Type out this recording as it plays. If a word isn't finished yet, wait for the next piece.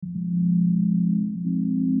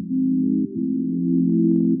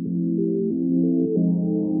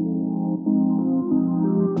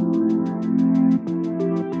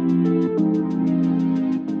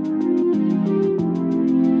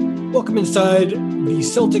Welcome inside the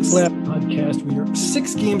Celtics Lab podcast. We are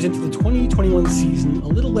 6 games into the 2021 season, a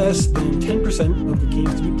little less than 10% of the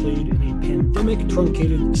games to be played in a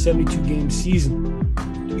pandemic-truncated 72-game season.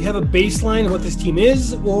 Do we have a baseline of what this team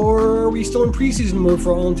is, or are we still in preseason mode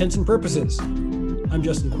for all intents and purposes? I'm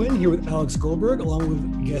Justin Quinn, here with Alex Goldberg, along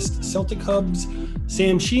with guest Celtic Hubs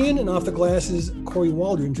Sam Sheehan, and Off the Glasses Corey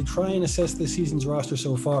Waldron, to try and assess this season's roster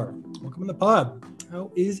so far. Welcome to the pod.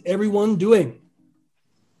 How is everyone doing?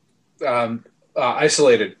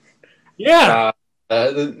 Isolated. Yeah.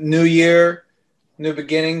 The new year, new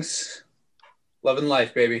beginnings, loving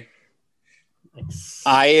life, baby.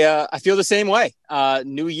 I feel the same way.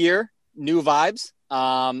 New year, new vibes.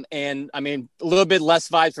 And I mean, a little bit less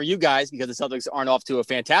vibes for you guys because the Celtics aren't off to a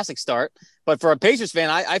fantastic start. But for a Pacers fan,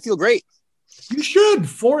 I feel great. You should.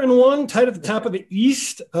 4-1, tied at the top of the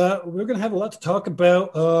East. We're going to have a lot to talk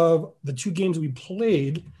about the 2 games we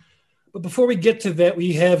played. But before we get to that,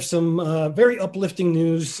 we have some very uplifting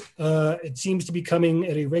news. It seems to be coming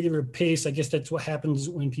at a regular pace. I guess that's what happens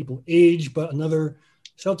when people age. But another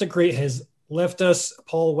Celtic great has left us.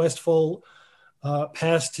 Paul Westphal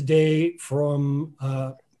passed today from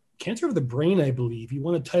cancer of the brain, I believe. He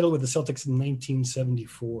won a title with the Celtics in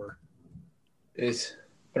 1974. It's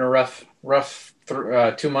been a rough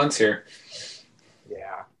 2 months here.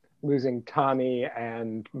 Yeah, losing Tommy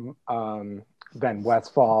and then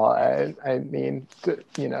Westphal. I mean,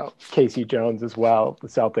 you know, Casey Jones as well. The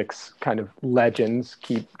Celtics kind of legends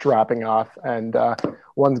keep dropping off, and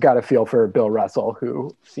one's got to feel for Bill Russell,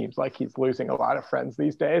 who seems like he's losing a lot of friends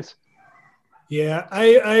these days. Yeah,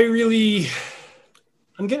 I'm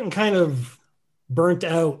getting kind of burnt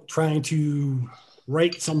out trying to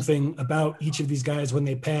write something about each of these guys when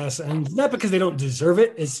they pass, and not because they don't deserve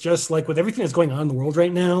it. It's just like with everything that's going on in the world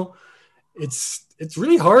right now, it's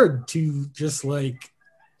really hard to just like,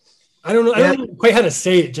 I don't know. I don't know quite how to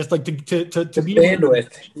say it. Just like to be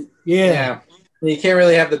bandwidth. Yeah. You can't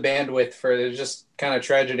really have the bandwidth for it. There's just kind of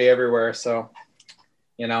tragedy everywhere. So,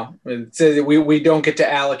 you know, we don't get to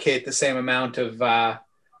allocate the same amount of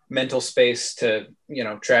mental space to, you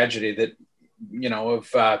know, tragedy that, you know,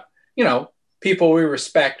 of, people we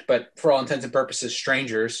respect, but for all intents and purposes,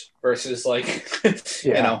 strangers versus like,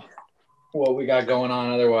 you know, what we got going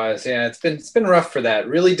on otherwise. Yeah, it's been rough for that.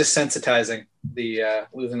 Really desensitizing, the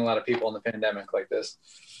losing a lot of people in the pandemic like this.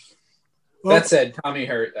 Well, that said, Tommy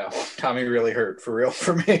hurt though. Tommy really hurt for real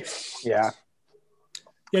for me. Yeah,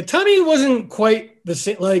 Tommy wasn't quite the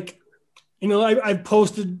same. Like, you know, I've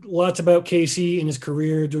posted lots about Casey and his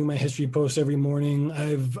career, doing my history posts every morning.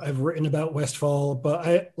 I've written about Westphal,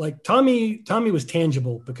 but Tommy was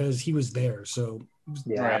tangible because he was there. So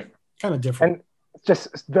yeah, kind of different. And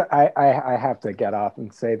I have to get off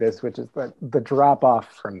and say this, which is that the drop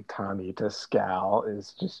off from Tommy to Scal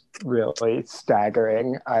is just really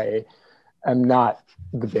staggering. I am not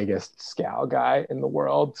the biggest Scal guy in the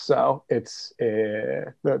world, so it's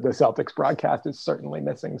the Celtics broadcast is certainly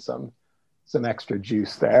missing some extra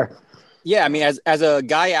juice there. Yeah, I mean, as a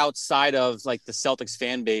guy outside of like the Celtics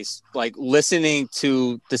fan base, like listening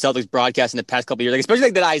to the Celtics broadcast in the past couple of years, like especially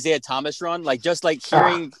like that Isaiah Thomas run, like just like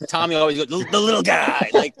hearing Tommy always go, the little guy,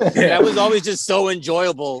 like that was always just so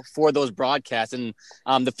enjoyable for those broadcasts. And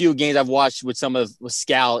the few games I've watched with with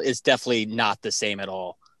Scal, is definitely not the same at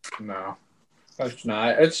all. No, it's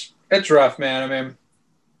not. It's rough, man. I mean,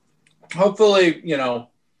 hopefully, you know,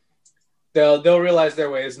 they'll realize their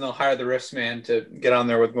ways and they'll hire the Riffs man to get on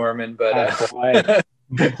there with Gorman. But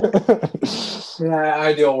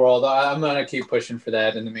ideal world. I'm gonna keep pushing for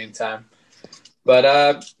that in the meantime. But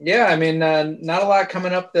I mean, not a lot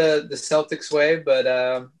coming up the Celtics way, but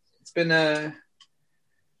it's been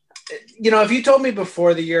you know, if you told me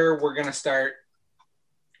before the year we're gonna start,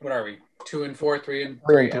 what are we? 2-4,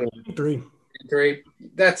 3-3,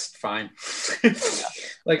 that's fine.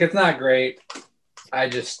 Like, it's not great. I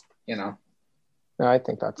just, you know. No, I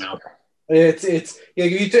think that's fair. It's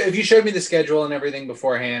if you showed me the schedule and everything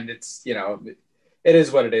beforehand, it's, you know, it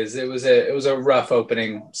is what it is. It was a rough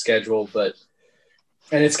opening schedule,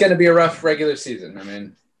 and it's going to be a rough regular season. I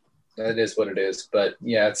mean, that is what it is. But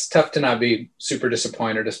yeah, it's tough to not be super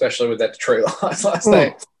disappointed, especially with that Detroit loss last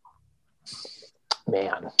night.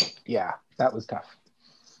 Man, yeah, that was tough.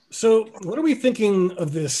 So, what are we thinking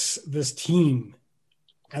of this team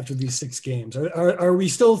after these 6 games? Are we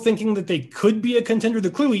still thinking that they could be a contender? They're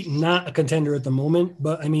clearly not a contender at the moment,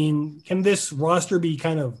 but I mean, can this roster be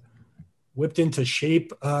kind of whipped into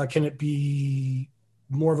shape? Can it be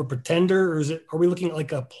more of a pretender, or are we looking at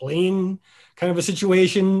like a play-in kind of a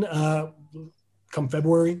situation come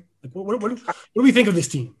February? Like, what do we think of this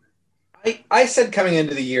team? I said coming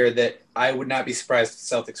into the year that I would not be surprised if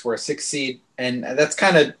the Celtics were a 6 seed, and that's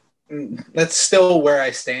kind of that's still where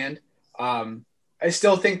I stand. I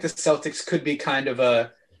still think the Celtics could be kind of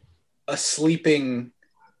a sleeping,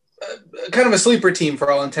 kind of a sleeper team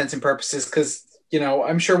for all intents and purposes. Because,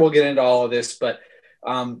 I'm sure we'll get into all of this, but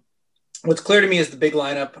what's clear to me is the big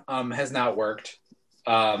lineup has not worked.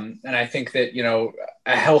 And I think that,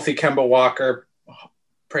 a healthy Kemba Walker,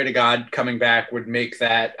 pray to God, coming back would make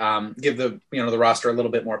that, give the roster a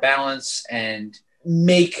little bit more balance and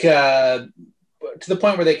make to the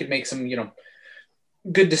point where they could make some,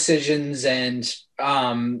 good decisions and,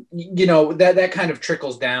 that kind of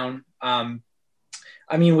trickles down.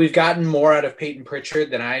 We've gotten more out of Peyton Pritchard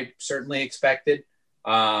than I certainly expected.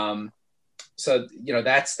 So,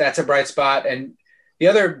 that's a bright spot. And the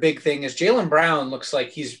other big thing is Jaylen Brown looks like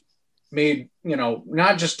he's made,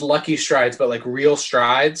 not just lucky strides, but like real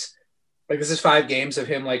strides. Like this is 5 games of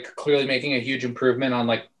him, like clearly making a huge improvement on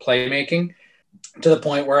like playmaking to the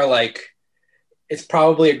point where like, it's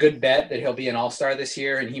probably a good bet that he'll be an all-star this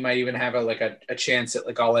year. And he might even have a chance at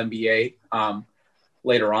like all NBA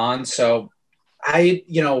later on. So I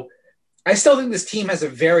still think this team has a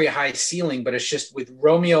very high ceiling, but it's just with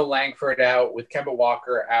Romeo Langford out, with Kemba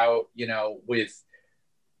Walker out, with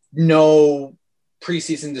no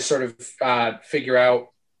preseason to sort of figure out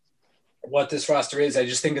what this roster is. I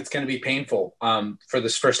just think it's going to be painful for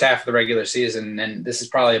this first half of the regular season. And this is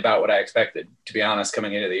probably about what I expected, to be honest,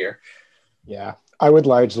 coming into the year. Yeah, I would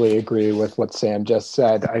largely agree with what Sam just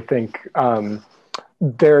said. I think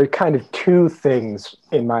there are kind of 2 things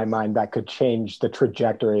in my mind that could change the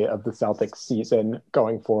trajectory of the Celtics season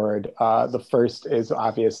going forward. The first is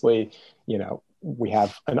obviously, we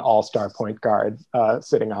have an all-star point guard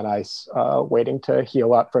sitting on ice waiting to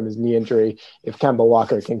heal up from his knee injury. If Kemba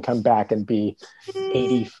Walker can come back and be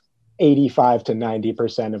 85 to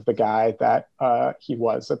 90% of the guy that he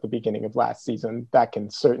was at the beginning of last season, that can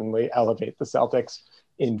certainly elevate the Celtics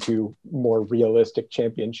into more realistic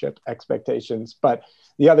championship expectations. But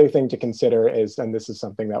the other thing to consider is, and this is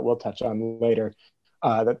something that we'll touch on later,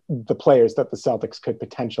 that the players that the Celtics could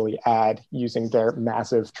potentially add using their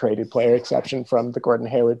massive traded player exception from the Gordon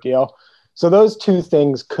Hayward deal. So those 2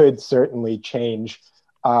 things could certainly change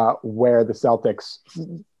where the Celtics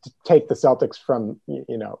take the Celtics from,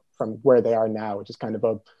 from where they are now, which is kind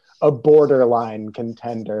of a borderline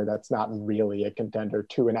contender. That's not really a contender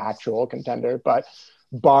to an actual contender, but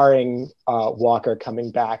barring Walker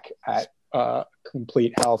coming back at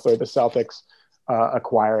complete health or the Celtics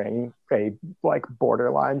acquiring a like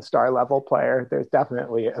borderline star level player, there's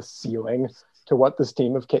definitely a ceiling to what this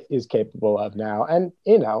team is capable of now. And,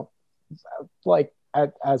 like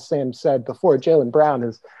as Sam said before, Jaylen Brown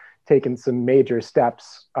has taken some major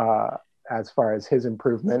steps as far as his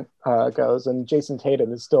improvement goes. And Jason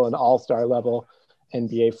Tatum is still an all-star level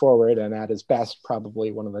NBA forward, and at his best,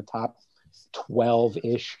 probably one of the top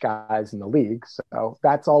 12-ish guys in the league. So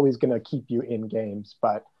that's always going to keep you in games,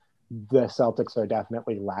 but the Celtics are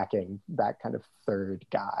definitely lacking that kind of third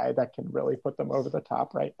guy that can really put them over the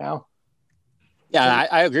top right now. Yeah,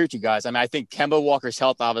 I agree with you guys. I think Kemba Walker's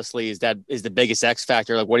health obviously is the biggest X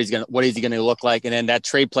factor. Like what is he gonna look like? And then that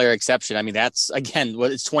trade player exception. That's again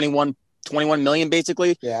it's 21 million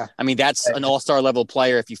basically. Yeah. That's an all-star level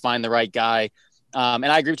player if you find the right guy. And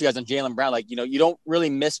I agree with you guys on Jaylen Brown. You don't really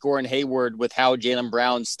miss Gordon Hayward with how Jaylen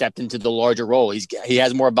Brown stepped into the larger role. He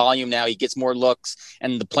has more volume now. He gets more looks,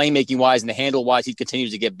 and the playmaking wise and the handle wise, he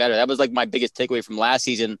continues to get better. That was like my biggest takeaway from last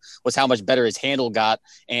season was how much better his handle got.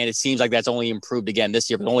 And it seems like that's only improved again this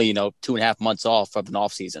year, but only, 2.5 months off of an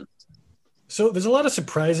off season. So there's a lot of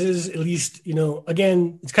surprises, at least,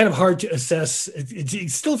 again, it's kind of hard to assess.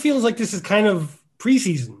 It still feels like this is kind of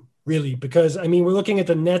preseason. Really, because we're looking at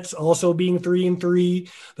the Nets also being 3-3.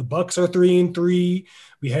 The Bucks are 3-3.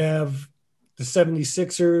 We have the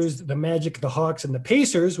 76ers, the Magic, the Hawks, and the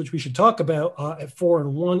Pacers, which we should talk about at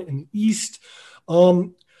 4-1 in the East.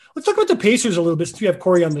 Let's talk about the Pacers a little bit since we have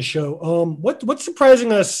Corey on the show. What's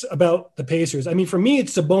surprising us about the Pacers? For me,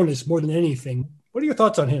 it's Sabonis more than anything. What are your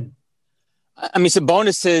thoughts on him?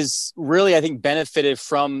 Sabonis has really, I think, benefited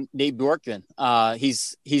from Nate Bjorkgren.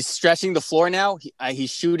 He's stretching the floor now.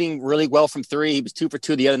 He's shooting really well from 3. He was 2 for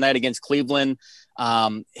 2 the other night against Cleveland.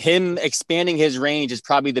 Him expanding his range is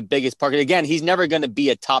probably the biggest part. Again, he's never going to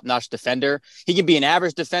be a top-notch defender. He can be an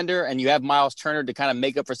average defender, and you have Miles Turner to kind of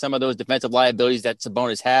make up for some of those defensive liabilities that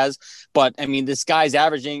Sabonis has. But, this guy's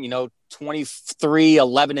averaging, 23,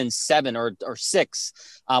 11, and 7 or 6,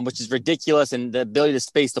 which is ridiculous. And the ability to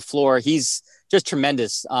space the floor, he's just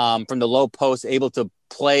tremendous from the low post, able to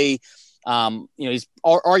play. He's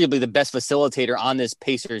arguably the best facilitator on this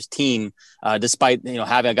Pacers team, despite,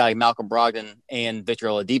 having a guy like Malcolm Brogdon and Victor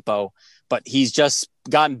Oladipo. But he's just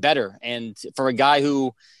gotten better. And for a guy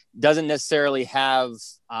who doesn't necessarily have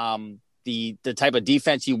the type of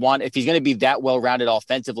defense you want. If he's going to be that well-rounded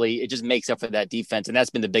offensively, it just makes up for that defense. And that's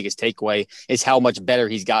been the biggest takeaway, is how much better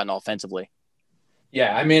he's gotten offensively.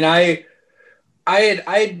 Yeah, I mean, I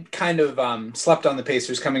had kind of slept on the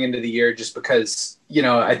Pacers coming into the year just because,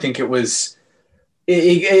 I think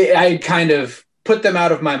I kind of put them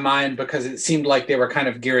out of my mind because it seemed like they were kind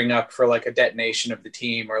of gearing up for like a detonation of the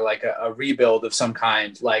team or like a rebuild of some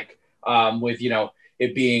kind, like with,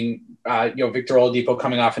 it being, Victor Oladipo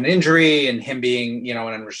coming off an injury and him being, an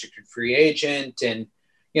unrestricted free agent. And,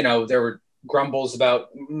 there were grumbles about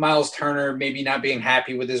Miles Turner maybe not being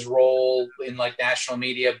happy with his role in like national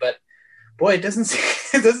media, but boy, it doesn't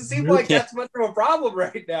seem like that's much of a problem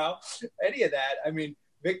right now. Any of that. I mean,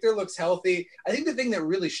 Victor looks healthy. I think the thing that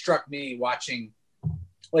really struck me watching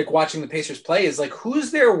the Pacers play is like, who's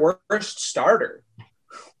their worst starter?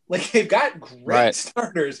 Like, they've got great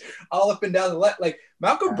starters all up and down the left. Like,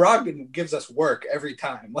 Malcolm Brogdon gives us work every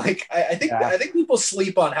time. Like, I think people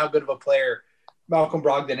sleep on how good of a player Malcolm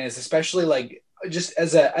Brogdon is, especially like just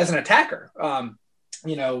as an attacker,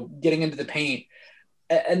 getting into the paint.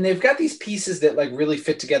 And they've got these pieces that like really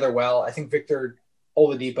fit together well. I think Victor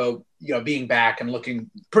Oladipo, being back and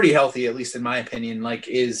looking pretty healthy, at least in my opinion, like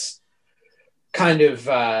is kind of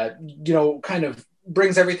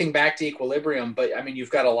brings everything back to equilibrium. But I mean, you've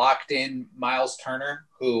got a locked in Miles Turner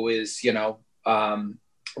who is,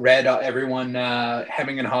 read everyone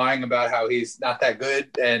hemming and hawing about how he's not that good.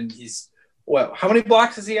 And he's, how many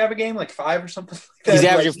blocks does he have a game? Like 5 or something like that? He's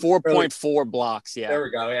averaging 4.4 blocks. Yeah. There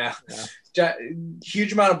we go. Yeah.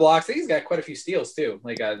 Huge amount of blocks. I think he's got quite a few steals too.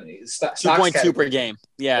 Like 2.2 per game.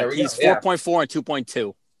 Yeah. He's 4.4 and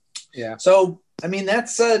 2.2. Yeah. So, I mean,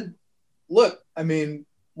 that's look, I mean,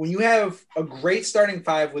 when you have a great starting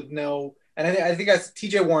 5 with no, and I think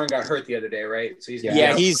TJ Warren got hurt the other day, right? So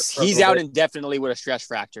he's out indefinitely with a stress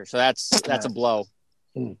fracture. So that's a blow.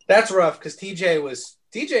 That's rough because TJ was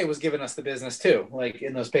giving us the business too, like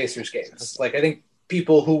in those Pacers games. Like, I think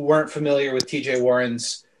people who weren't familiar with TJ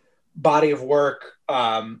Warren's body of work,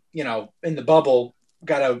 in the bubble,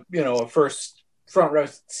 got a first front row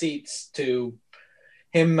seats to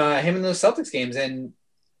him in those Celtics games. And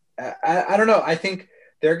I don't know. I think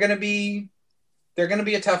they're going to be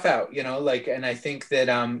a tough out, and I think that,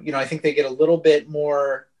 I think they get a little bit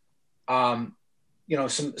more, some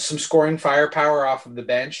scoring firepower off of the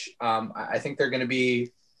bench. I think they're going to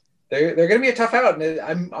be a tough out. And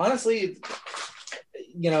I'm honestly,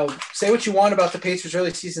 say what you want about the Pacers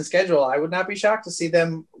early season schedule. I would not be shocked to see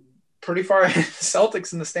them pretty far ahead of the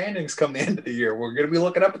Celtics in the standings come the end of the year. We're going to be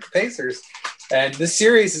looking up at the Pacers, and this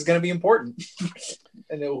series is going to be important.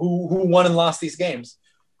 And who won and lost these games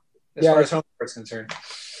as far as home court is concerned.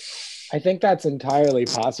 I think that's entirely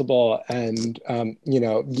possible. And,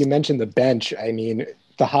 you mentioned the bench. I mean,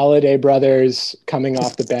 the Holiday brothers coming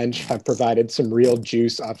off the bench have provided some real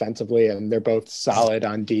juice offensively, and they're both solid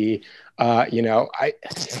on D.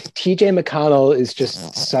 TJ McConnell is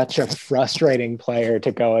just such a frustrating player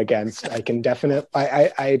to go against. I can definitely,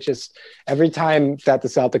 I just, every time that the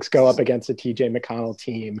Celtics go up against a TJ McConnell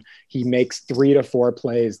team, he makes 3 to 4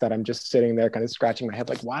 plays that I'm just sitting there kind of scratching my head.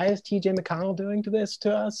 Like, why is TJ McConnell doing this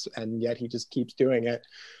to us? And yet he just keeps doing it.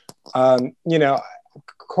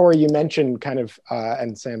 Corey, you mentioned kind of,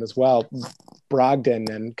 and Sam as well, Brogdon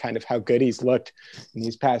and kind of how good he's looked in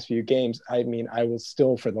these past few games. I mean, I will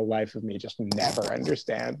still, for the life of me, just never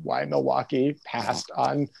understand why Milwaukee passed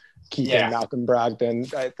on keeping Malcolm Brogdon.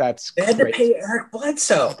 They had to pay Eric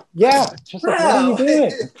Bledsoe. Yeah, just like, what are you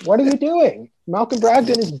doing? What are you doing? Malcolm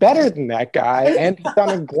Brogdon is better than that guy, and he's on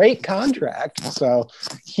a great contract. So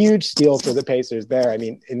huge steal for the Pacers there. I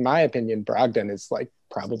mean, in my opinion, Brogdon is like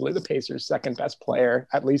probably the Pacers' second best player,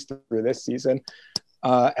 at least through this season.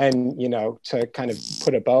 And, to kind of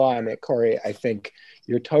put a bow on it, Corey, I think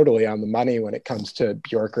you're totally on the money when it comes to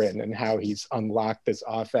Bjorkgren and how he's unlocked this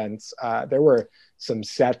offense. There were some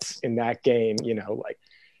sets in that game, like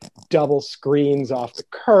double screens off the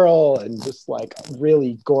curl and just like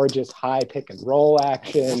really gorgeous high pick and roll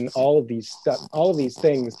action, all of these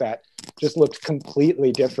things that just looked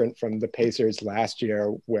completely different from the Pacers last year,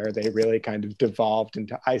 where they really kind of devolved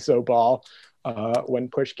into ISO ball when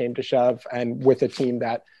push came to shove, and with a team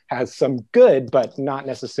that has some good but not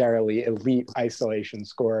necessarily elite isolation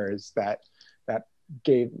scorers that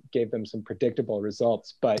gave them some predictable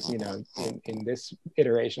results. But in this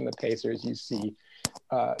iteration of the Pacers, you see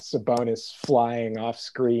Sabonis flying off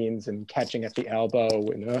screens and catching at the elbow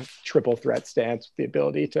in a triple threat stance with the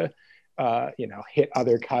ability to hit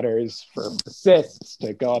other cutters for assists,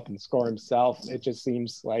 to go up and score himself. It just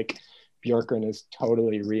seems like Bjorkgren has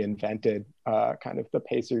totally reinvented kind of the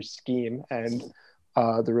Pacers scheme. And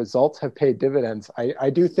the results have paid dividends. I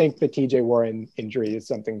do think the TJ Warren injury is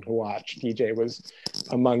something to watch. TJ was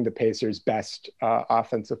among the Pacers' best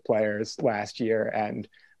offensive players last year and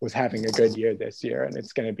was having a good year this year, and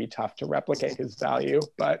it's going to be tough to replicate his value.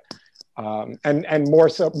 But and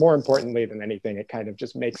more importantly than anything, it kind of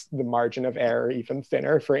just makes the margin of error even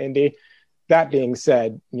thinner for Indy. That being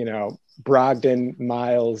said, Brogdon,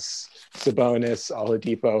 Miles, Sabonis,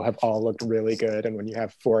 Oladipo have all looked really good. And when you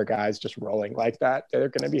have four guys just rolling like that, they're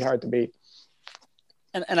going to be hard to beat.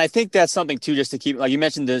 And I think that's something too, just to keep, like you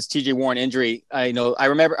mentioned this TJ Warren injury. I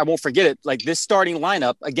remember, I won't forget it. Like this starting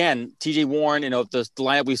lineup again, TJ Warren, the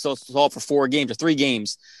lineup we saw for 4 games or 3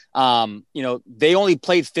 games. They only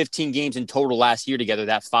played 15 games in total last year together,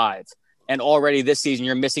 that 5. And already this season,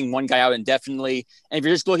 you're missing one guy out indefinitely. And if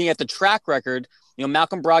you're just looking at the track record,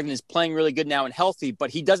 Malcolm Brogdon is playing really good now and healthy,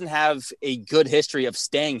 but he doesn't have a good history of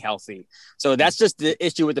staying healthy. So that's just the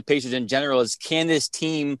issue with the Pacers in general is can this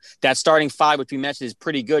team, that starting 5, which we mentioned is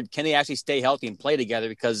pretty good, can they actually stay healthy and play together?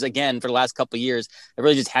 Because again, for the last couple of years, it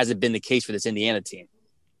really just hasn't been the case for this Indiana team.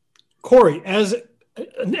 Corey, as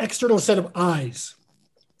an external set of eyes,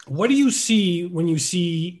 what do you see when you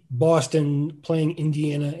see Boston playing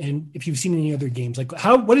Indiana, and if you've seen any other games? Like,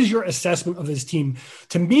 what is your assessment of this team?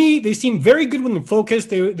 To me, they seem very good when they're focused.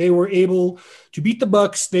 They were able to beat the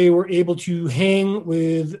Bucks. They were able to hang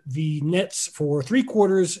with the Nets for 3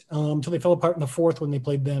 quarters until they fell apart in the 4th when they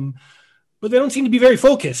played them. But they don't seem to be very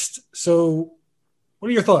focused. So, what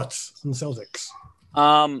are your thoughts on the Celtics?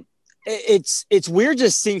 It's weird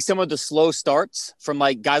just seeing some of the slow starts from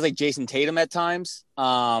like guys like Jason Tatum at times.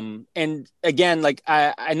 And again, like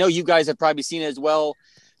I know you guys have probably seen it as well.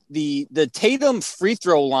 The Tatum free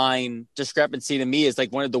throw line discrepancy to me is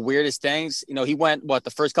like one of the weirdest things. He went the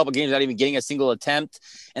first couple of games without even getting a single attempt.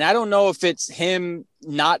 And I don't know if it's him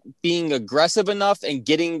not being aggressive enough and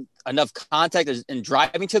getting enough contact and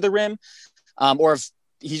driving to the rim, or if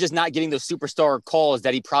he's just not getting those superstar calls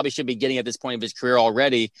that he probably should be getting at this point of his career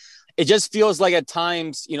already. It just feels like at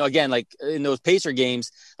times, again, like in those Pacer games,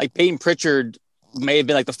 like Peyton Pritchard may have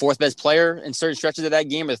been like the 4th best player in certain stretches of that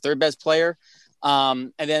game or the 3rd best player.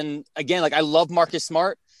 And then again, like I love Marcus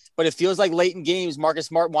Smart, but it feels like late in games, Marcus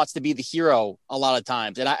Smart wants to be the hero a lot of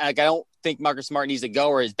times. And I don't think Marcus Smart needs to go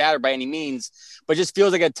or is bad by any means, but it just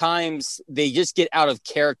feels like at times they just get out of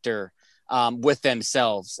character with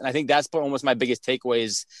themselves. And I think that's almost my biggest takeaway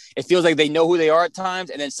is it feels like they know who they are at times.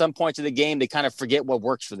 And then some points of the game, they kind of forget what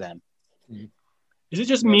works for them. Is it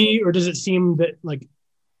just me, or does it seem that like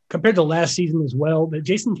compared to last season as well, that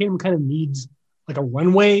Jason Tatum kind of needs like a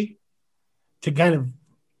runway to kind of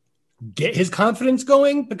get his confidence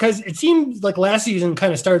going? Because it seemed like last season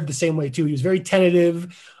kind of started the same way too. He was very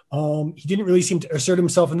tentative. He didn't really seem to assert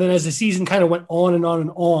himself. And then as the season kind of went on and on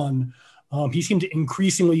and on, he seemed to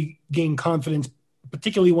increasingly gain confidence,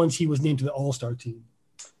 particularly once he was named to the All-Star team.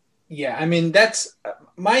 Yeah, I mean, that's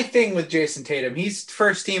my thing with Jason Tatum. He's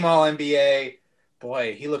first team All-NBA.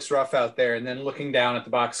 Boy, he looks rough out there. And then looking down at the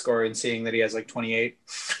box score and seeing that he has like 28.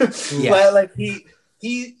 Yeah. Like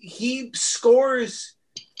he scores.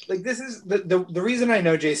 Like this is the reason I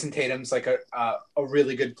know Jason Tatum's like a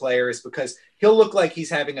really good player is because he'll look like he's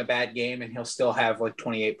having a bad game and he'll still have like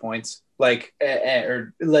 28 points, like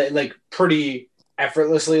pretty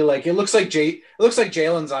effortlessly. Like it looks like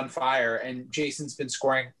Jalen's on fire and Jason's been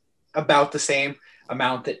scoring about the same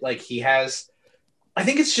amount that like he has. I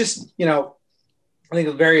think it's just I think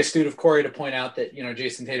it's very astute of Corey to point out that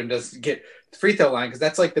Jason Tatum doesn't get the free throw line because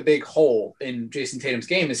that's like the big hole in Jason Tatum's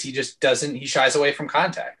game is he shies away from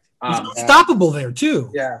contact. He's unstoppable there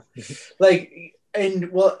too. Yeah, this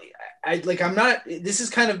has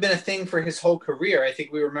kind of been a thing for his whole career. I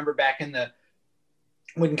think we remember back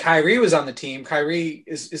when Kyrie was on the team. Kyrie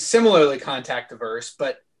is similarly contact averse,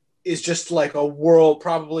 but is just like a world,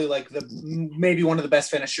 probably like maybe one of the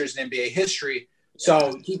best finishers in NBA history.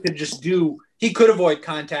 So he could avoid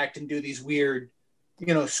contact and do these weird,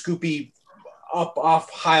 scoopy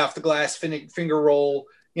high off the glass finger roll,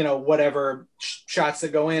 whatever shots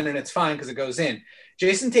that go in, and it's fine because it goes in.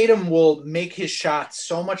 Jason Tatum will make his shots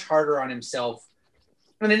so much harder on himself.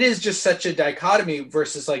 And it is just such a dichotomy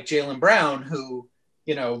versus like Jaylen Brown, who,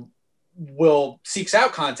 seeks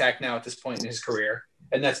out contact now at this point in his career.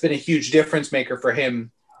 And that's been a huge difference maker for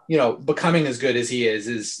him, becoming as good as he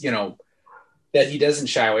is, that he doesn't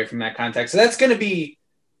shy away from that contact. So that's going to be,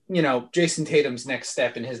 Jason Tatum's next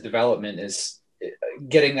step in his development is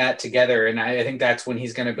getting that together. And I think that's when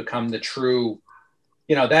he's going to become the true,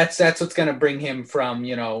 that's what's going to bring him from,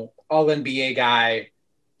 all NBA guy,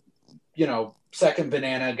 second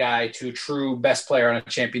banana guy to true best player on a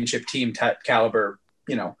championship team type caliber,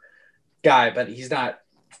 guy, but he's not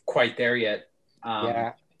quite there yet.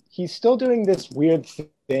 Yeah, he's still doing this weird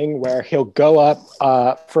thing where he'll go up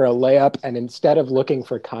for a layup, and instead of looking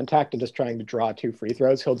for contact and just trying to draw 2 free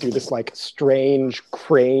throws, he'll do this like strange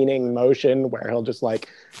craning motion where he'll just like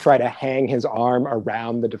try to hang his arm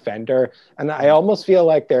around the defender. And I almost feel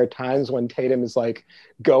like there are times when Tatum is like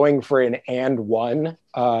going for an and one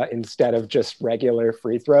instead of just regular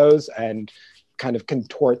free throws, and kind of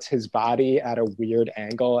contorts his body at a weird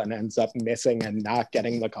angle and ends up missing and not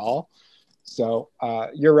getting the call. So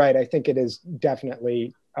you're right. I think it is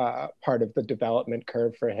definitely part of the development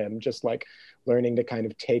curve for him, just like learning to kind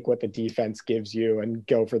of take what the defense gives you and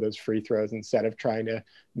go for those free throws instead of trying to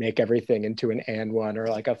make everything into an and one or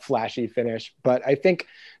like a flashy finish. But I think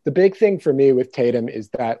the big thing for me with Tatum is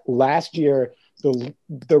that last year,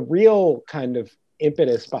 the real kind of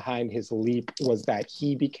impetus behind his leap was that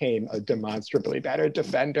he became a demonstrably better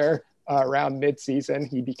defender around midseason.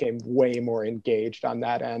 He became way more engaged on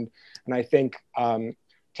that end. And I think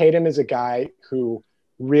Tatum is a guy who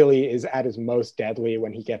really is at his most deadly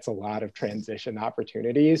when he gets a lot of transition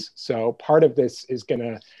opportunities. So part of this is going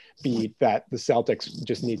to be that the Celtics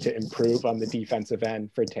just need to improve on the defensive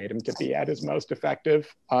end for Tatum to be at his most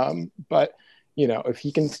effective. But you know, if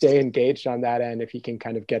he can stay engaged on that end, if he can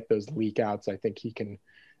kind of get those leak outs, I think he can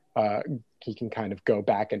kind of go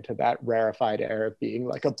back into that rarefied era of being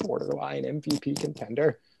like a borderline MVP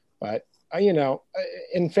contender. But, you know,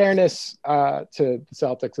 in fairness to the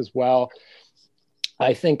Celtics as well,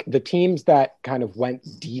 I think the teams that kind of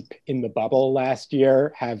went deep in the bubble last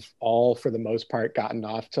year have all, for the most part, gotten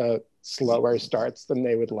off to slower starts than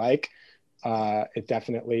they would like. It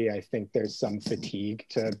definitely, I think there's some fatigue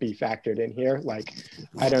to be factored in here. Like,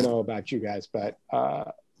 I don't know about you guys, but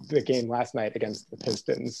the game last night against the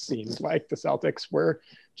Pistons seemed like the Celtics were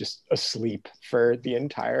just asleep for the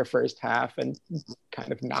entire first half and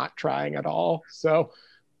kind of not trying at all. So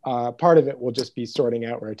part of it will just be sorting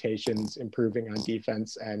out rotations, improving on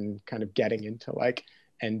defense, and kind of getting into like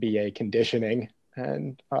NBA conditioning.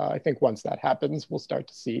 And I think once that happens, we'll start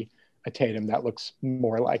to see a Tatum that looks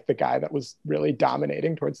more like the guy that was really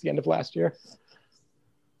dominating towards the end of last year.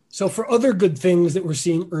 So for other good things that we're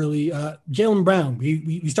seeing early, Jaylen Brown,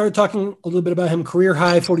 we started talking a little bit about him, career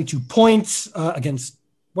high, 42 points against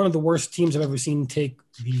one of the worst teams I've ever seen take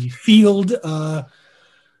the field.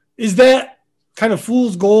 Is that kind of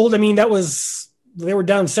fool's gold? I mean, they were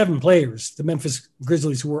down 7 players, the Memphis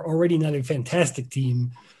Grizzlies, who were already not a fantastic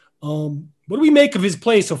team. What do we make of his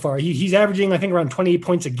play so far? He's averaging, I think, around 28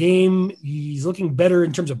 points a game. He's looking better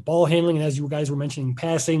in terms of ball handling, and as you guys were mentioning,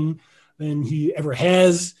 passing than he ever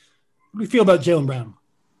has. What do you feel about Jaylen Brown?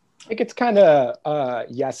 I think it's kind of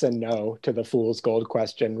yes and no to the fool's gold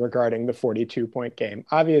question regarding the 42-point game.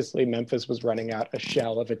 Obviously, Memphis was running out a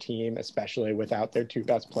shell of a team, especially without their 2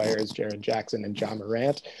 best players, Jaren Jackson and Ja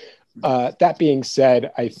Morant. That being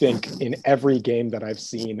said, I think in every game that I've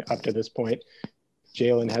seen up to this point,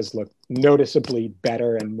 Jaylen has looked noticeably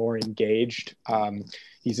better and more engaged.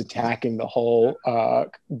 He's attacking the hole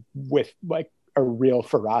with like a real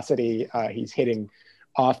ferocity. He's hitting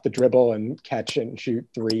off the dribble and catch and shoot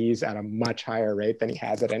threes at a much higher rate than he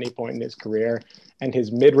has at any point in his career. And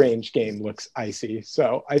his mid-range game looks icy.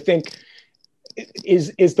 So I think is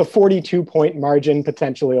the 42-point margin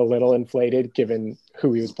potentially a little inflated given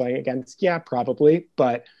who he was playing against? Yeah, probably.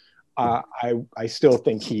 But I still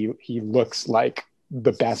think he looks like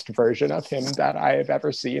the best version of him that I have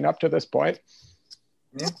ever seen up to this point.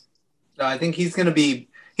 Yeah, no, I think he's going to be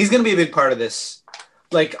a big part of this.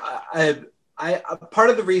 Like, I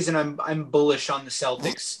part of the reason I'm bullish on the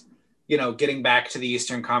Celtics, you know, getting back to the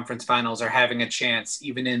Eastern Conference Finals or having a chance,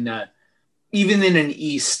 even in an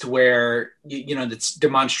East where you know that's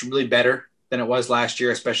demonstrably better than it was last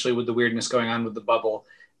year, especially with the weirdness going on with the bubble,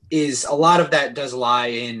 is a lot of that does lie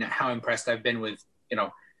in how impressed I've been with, you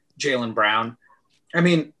know, Jaylen Brown. I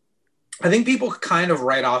mean, I think people kind of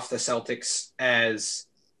write off the Celtics as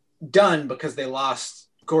done because they lost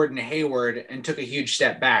Gordon Hayward and took a huge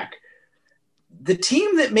step back. The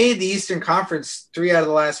team that made the Eastern Conference 3 out of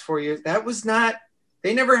the last 4 years,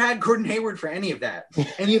 they never had Gordon Hayward for any of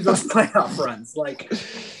those playoff runs. Like,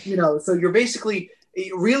 you know, so you're basically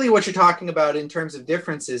really what you're talking about in terms of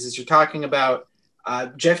differences is you're talking about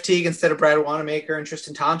Jeff Teague instead of Brad Wanamaker and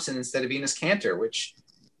Tristan Thompson instead of Enes Kanter, which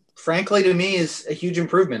frankly to me is a huge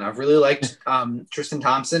improvement. I've really liked Tristan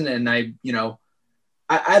Thompson, and I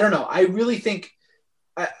don't know. I really think,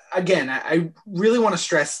 I really want to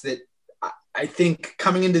stress that I think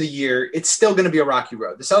coming into the year, it's still going to be a rocky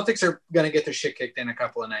road. The Celtics are going to get their shit kicked in a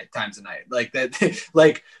couple of times a night, like that,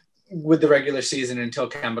 like with the regular season until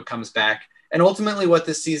Kemba comes back. And ultimately what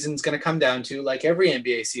this season is going to come down to, like every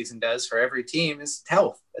NBA season does for every team, is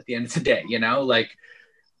health at the end of the day.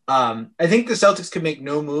 I think the Celtics could make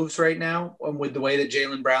no moves right now with the way that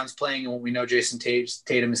Jaylen Brown's playing and what we know Jason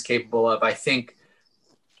Tatum is capable of. I think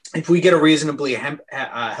if we get a reasonably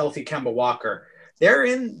healthy Kemba Walker, they're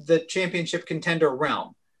in the championship contender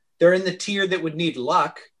realm. They're in the tier that would need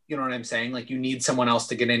luck. You know what I'm saying? Like, you need someone else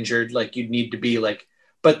to get injured. Like, you'd need to be like,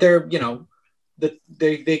 but they're,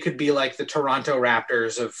 they could be like the Toronto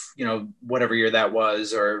Raptors of, whatever year that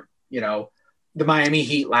was, or, the Miami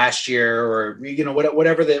Heat last year, or,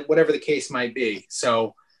 whatever the case might be.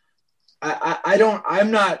 So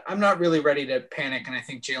I'm not really ready to panic. And I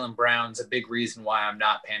think Jaylen Brown's a big reason why I'm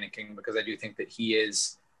not panicking, because I do think that he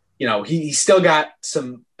is, he's still got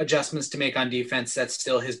some adjustments to make on defense. That's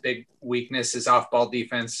still his big weakness, is off-ball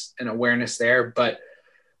defense and awareness there. But,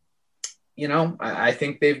 I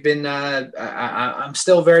think they've been I'm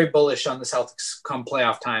still very bullish on the Celtics come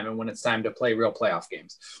playoff time and when it's time to play real playoff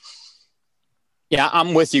games. Yeah,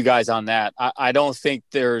 I'm with you guys on that. I don't think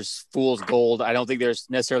there's fool's gold. I don't think there's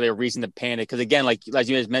necessarily a reason to panic. Because, again, like you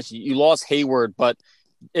guys mentioned, you lost Hayward, but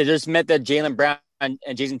it just meant that Jaylen Brown and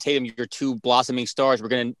Jason Tatum, your two blossoming stars, were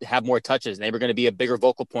going to have more touches. And they were going to be a bigger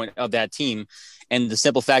vocal point of that team. And the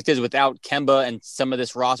simple fact is, without Kemba and some of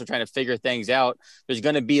this roster trying to figure things out, there's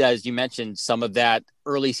going to be, as you mentioned, some of that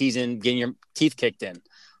early season getting your teeth kicked in.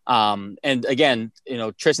 And again,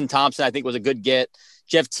 Tristan Thompson, I think, was a good get.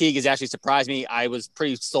 Jeff Teague has actually surprised me. I was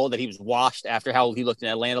pretty sold that he was washed after how he looked in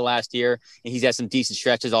Atlanta last year, and he's had some decent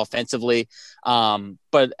stretches offensively.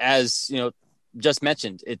 But as just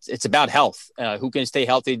mentioned, it's about health. Who can stay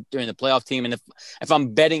healthy during the playoff team? And if I'm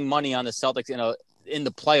betting money on the Celtics, in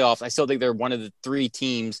the playoffs, I still think they're one of the three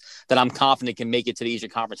teams that I'm confident can make it to the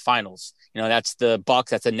Eastern Conference Finals. That's the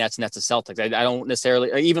Bucks, that's the Nets, and that's the Celtics. I don't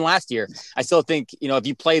necessarily, even last year, I still think, if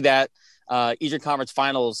you play that Eastern Conference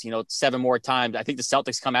Finals, 7 more times, I think the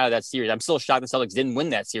Celtics come out of that series. I'm still shocked the Celtics didn't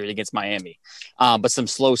win that series against Miami. But some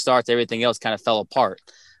slow starts, everything else kind of fell apart.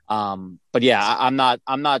 But yeah, I'm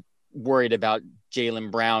not worried about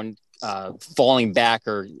Jaylen Brown falling back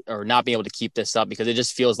or not being able to keep this up, because it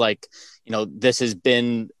just feels like, this has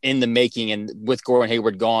been in the making, and with Gordon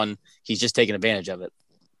Hayward gone, he's just taking advantage of it.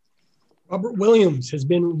 Robert Williams has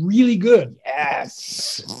been really good.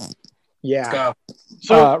 Yes. Yeah.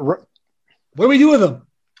 So what do we do with him?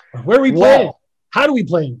 Where are we playing? How do we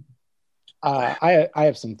play him? I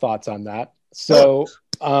have some thoughts on that. So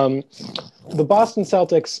the Boston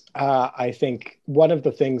Celtics, I think one of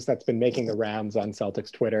the things that's been making the rounds on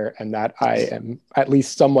Celtics Twitter, and that I am at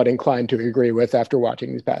least somewhat inclined to agree with after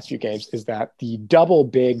watching these past few games, is that the double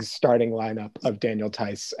big starting lineup of Daniel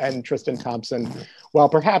Tice and Tristan Thompson, while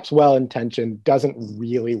perhaps well-intentioned, doesn't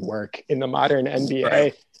really work in the modern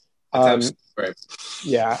NBA. Right.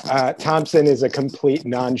 Yeah, Thompson is a complete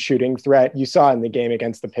non-shooting threat. You saw in the game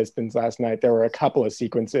against the Pistons last night, there were a couple of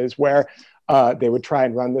sequences where they would try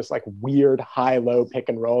and run this like weird high-low pick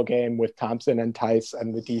and roll game with Thompson and Tice,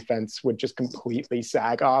 and the defense would just completely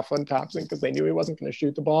sag off on Thompson because they knew he wasn't going to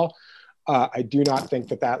shoot the ball. I do not think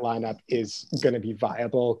that lineup is going to be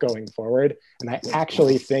viable going forward. And I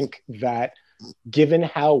actually think that given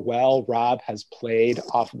how well Rob has played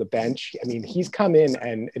off of the bench, I mean, he's come in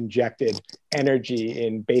and injected energy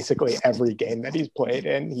in basically every game that he's played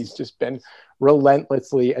in. He's just been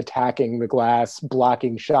relentlessly attacking the glass,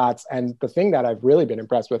 blocking shots. And the thing that I've really been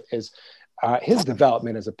impressed with is his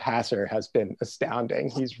development as a passer has been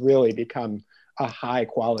astounding. He's really become a high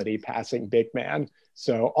quality passing big man.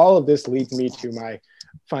 So all of this leads me to my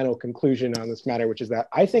final conclusion on this matter, which is that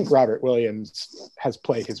I think Robert Williams has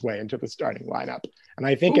played his way into the starting lineup. And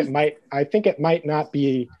I think it might not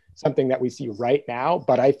be something that we see right now,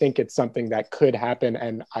 but I think it's something that could happen.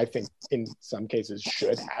 And I think in some cases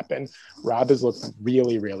should happen. Rob has looked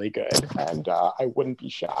really, really good. And I wouldn't be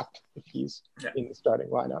shocked if he's in the starting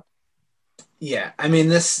lineup. Yeah. I mean,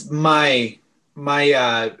 my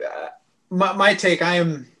take,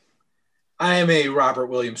 I am a Robert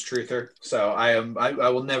Williams truther, so I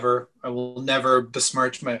will never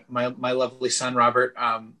besmirch my lovely son Robert.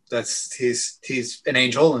 He's an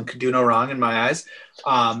angel and could do no wrong in my eyes.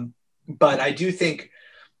 But I do think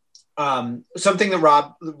something that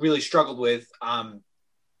Rob really struggled with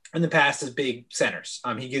in the past is big centers.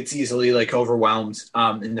 He gets easily like overwhelmed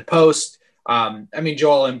in the post. I mean,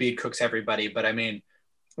 Joel Embiid cooks everybody, but I mean,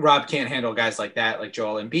 Rob can't handle guys like that, like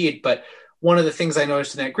Joel Embiid. But one of the things I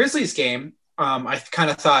noticed in that Grizzlies game, I kind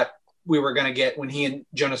of thought we were going to get, when he and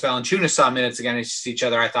Jonas Valanciunas saw minutes against each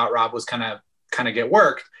other, I thought Rob was kind of get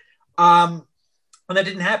worked. And that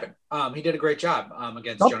didn't happen. He did a great job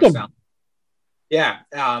against Jonas Valanciunas. Yeah.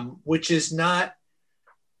 Which is not,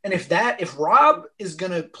 And if Rob is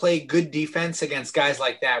going to play good defense against guys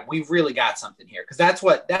like that, we've really got something here, because that's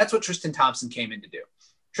what Tristan Thompson came in to do.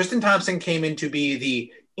 Tristan Thompson came in to be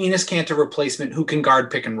the Enes Kanter replacement who can guard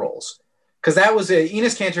pick and rolls. Because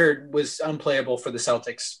Enes Kanter was unplayable for the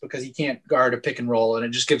Celtics because he can't guard a pick and roll, and it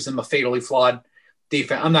just gives them a fatally flawed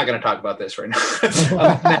defense. I'm not going to talk about this right now.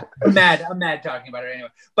 I'm mad talking about it anyway.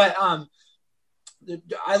 But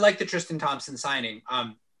I like the Tristan Thompson signing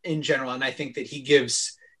in general, and I think that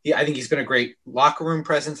I think he's been a great locker room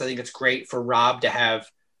presence. I think it's great for Rob to have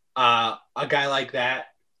a guy like that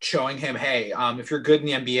showing him, hey, if you're good in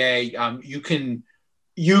the NBA,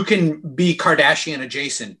 you can be Kardashian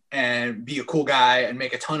adjacent and be a cool guy and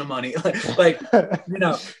make a ton of money.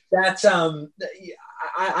 That's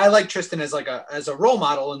I like Tristan as a role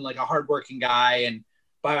model and like a hardworking guy. And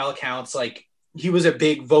by all accounts, like he was a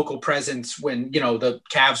big vocal presence when, the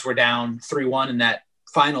Cavs were down 3-1 in that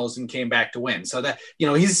finals and came back to win. So that,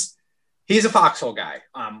 he's a foxhole guy,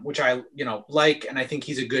 which I, like, and I think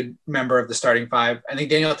he's a good member of the starting five. I think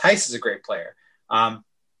Daniel Theis is a great player.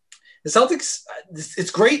 The Celtics, it's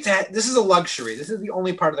great this is a luxury. This is the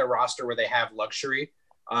only part of their roster where they have luxury.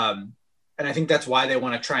 And I think that's why they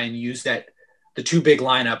want to try and use the two big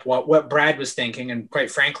lineup, what Brad was thinking. And quite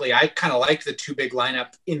frankly, I kind of liked the two big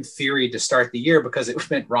lineup in theory to start the year because it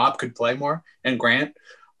meant Rob could play more and Grant.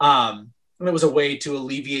 And it was a way to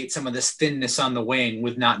alleviate some of this thinness on the wing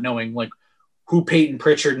with not knowing like who Peyton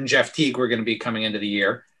Pritchard and Jeff Teague were going to be coming into the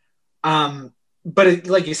year. But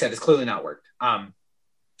like you said, it's clearly not worked.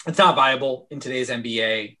 It's not viable in today's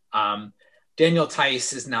NBA. Daniel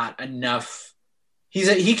Theis is not enough.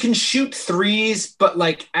 He can shoot threes, but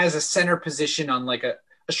like as a center position on like a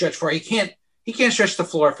stretch floor, he can't stretch the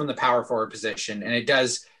floor from the power forward position. And it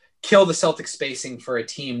does kill the Celtics spacing for a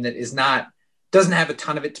team that doesn't have a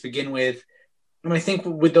ton of it to begin with. And I think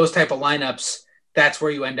with those type of lineups, that's where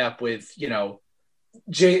you end up with,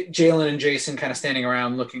 Jalen and Jason kind of standing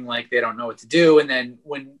around looking like they don't know what to do. And then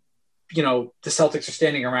when, the Celtics are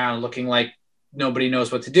standing around looking like nobody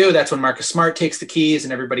knows what to do, that's when Marcus Smart takes the keys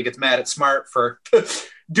and everybody gets mad at Smart for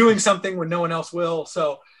doing something when no one else will.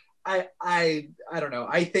 So I don't know.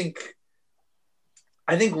 I think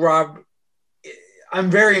Rob, I'm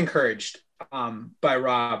very encouraged by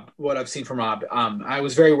Rob, what I've seen from Rob. I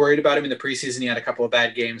was very worried about him in the preseason. He had a couple of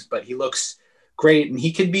bad games, but he looks great, and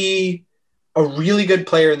he could be a really good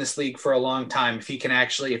player in this league for a long time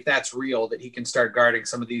if that's real, that he can start guarding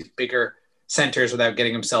some of these bigger centers without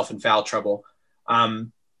getting himself in foul trouble.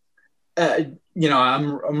 I'm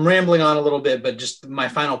rambling on a little bit, but just my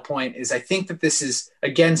final point is I think that this is,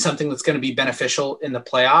 again, something that's going to be beneficial in the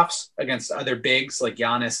playoffs against other bigs like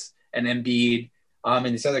Giannis and Embiid and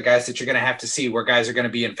these other guys that you're going to have to see where guys are going to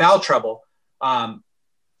be in foul trouble. And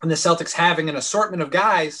the Celtics having an assortment of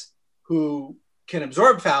guys who can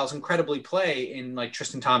absorb fouls and credibly play in like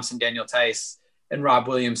Tristan Thompson, Daniel Theis, and Rob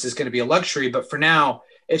Williams is going to be a luxury. But for now,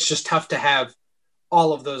 it's just tough to have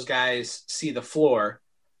all of those guys see the floor.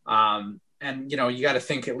 And, you got to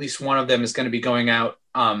think at least one of them is going to be going out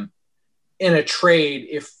in a trade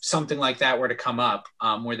if something like that were to come up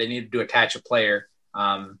where they needed to attach a player.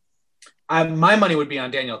 My money would be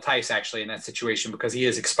on Daniel Theis actually in that situation because he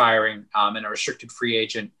is expiring and a restricted free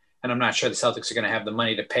agent. And I'm not sure the Celtics are going to have the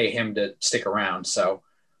money to pay him to stick around. So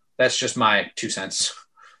that's just my 2 cents.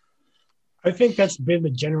 I think that's been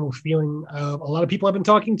the general feeling of a lot of people I've been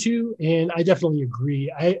talking to, and I definitely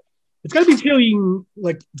agree. It's got to be feeling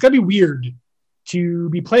like it's got to be weird to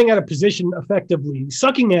be playing out of position effectively,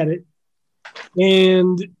 sucking at it,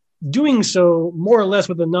 and doing so more or less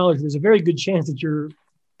with the knowledge there's a very good chance that you're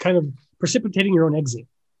kind of precipitating your own exit.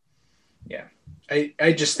 Yeah.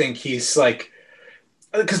 I just think he's like,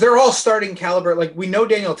 because they're all starting caliber. Like we know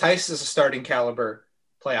Daniel Theis is a starting caliber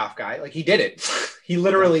playoff guy. Like he did it. He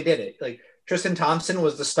literally did it. Like Tristan Thompson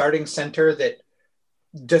was the starting center that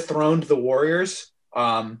dethroned the Warriors,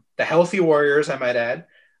 the healthy Warriors, I might add,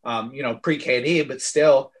 pre-KD, but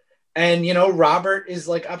still. And, Robert is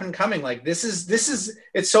like up and coming. Like this is,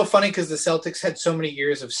 it's so funny because the Celtics had so many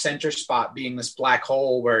years of center spot being this black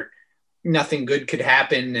hole where nothing good could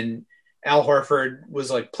happen. And Al Horford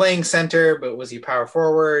was like playing center, but was he power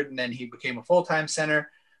forward? And then he became a full-time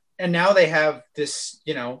center. And now they have this,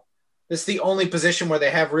 this is the only position where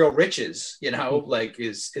they have real riches, like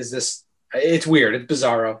is this, it's weird. It's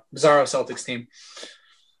bizarro Celtics team.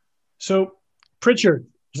 So Pritchard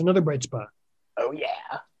is another bright spot. Oh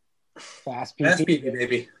yeah. Fast PP,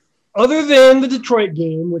 baby. Other than the Detroit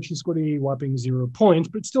game, which he scored a whopping 0 points,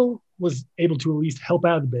 but still was able to at least help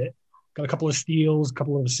out a bit. Got a couple of steals, a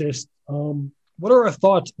couple of assists. What are our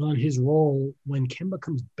thoughts on his role when Kemba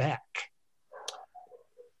comes back?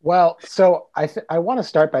 Well, so I want to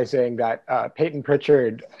start by saying that Peyton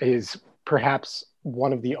Pritchard is perhaps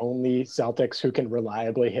one of the only Celtics who can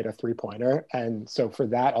reliably hit a three-pointer, and so for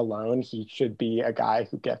that alone, he should be a guy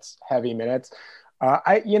who gets heavy minutes.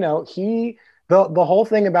 The whole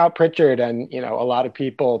thing about Pritchard, and a lot of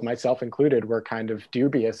people, myself included, were kind of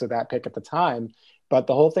dubious of that pick at the time. But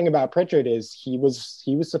the whole thing about Pritchard is he was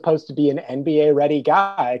supposed to be an NBA ready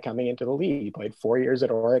guy coming into the league. He played 4 years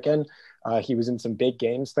at Oregon. He was in some big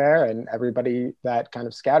games there, and everybody that kind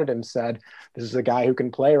of scouted him said, this is a guy who can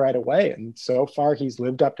play right away. And so far, he's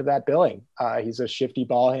lived up to that billing. He's a shifty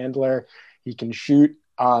ball handler. He can shoot.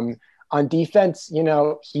 On defense,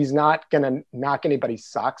 he's not going to knock anybody's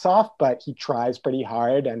socks off, but he tries pretty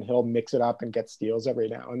hard, and he'll mix it up and get steals every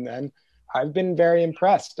now and then. I've been very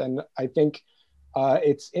impressed. And I think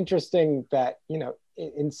it's interesting that,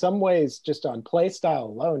 in some ways, just on play style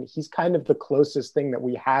alone, he's kind of the closest thing that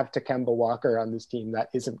we have to Kemba Walker on this team that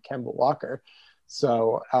isn't Kemba Walker.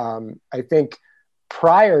 So I think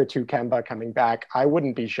prior to Kemba coming back, I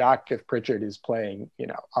wouldn't be shocked if Pritchard is playing,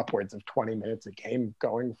 upwards of 20 minutes a game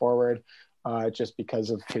going forward, just because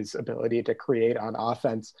of his ability to create on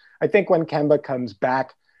offense. I think when Kemba comes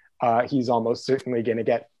back, he's almost certainly going to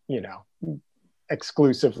get,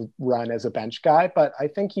 exclusive run as a bench guy, but I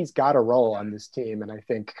think he's got a role on this team. And I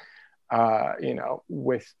think,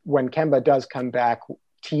 with when Kemba does come back,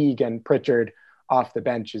 Teague and Pritchard off the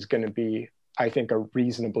bench is going to be, I think, a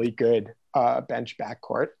reasonably good bench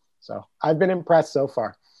backcourt. So I've been impressed so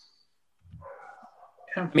far.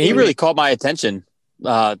 I mean, he really caught my attention.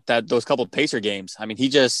 That those couple of Pacer games. I mean, he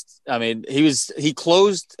closed. I mean, he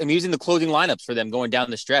was in the closing lineups for them going down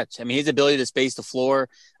the stretch. I mean, his ability to space the floor,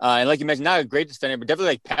 and like you mentioned, not a great defender, but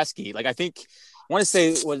definitely like pesky. Like I want to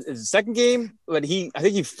say was the second game, but I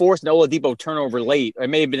think he forced an Oladipo turnover late. Or it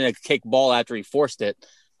may have been a kick ball after he forced it.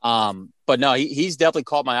 But no, he's definitely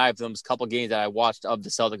caught my eye for those couple of games that I watched of the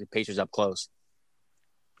Celtics and Pacers up close.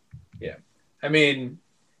 Yeah, I mean,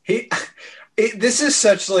 this is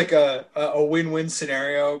such like a win-win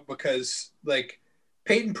scenario because like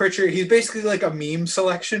Peyton Pritchard, he's basically like a meme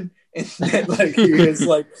selection, and that like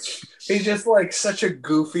he's just like such a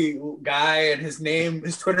goofy guy, and his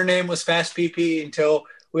Twitter name was Fast PP until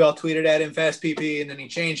we all tweeted at him Fast PP, and then he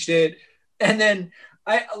changed it, and then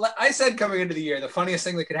I said coming into the year the funniest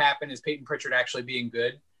thing that could happen is Peyton Pritchard actually being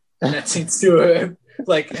good, and that seems to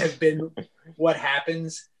have been what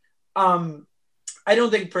happens. I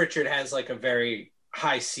don't think Pritchard has like a very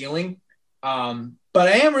high ceiling, but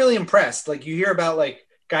I am really impressed. Like you hear about like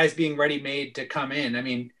guys being ready-made to come in. I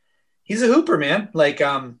mean, he's a hooper, man. Like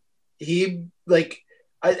I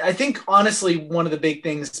think honestly one of the big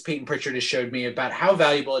things Peyton Pritchard has showed me about how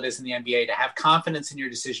valuable it is in the NBA to have confidence in your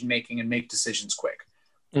decision making and make decisions quick.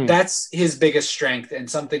 That's his biggest strength, and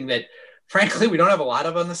something that frankly we don't have a lot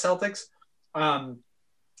of on the Celtics.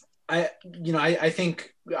 I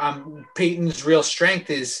think Peyton's real strength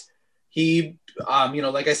is he,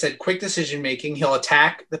 like I said, quick decision making. He'll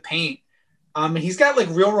attack the paint. And he's got like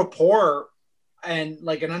real rapport and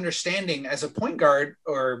like an understanding as a point guard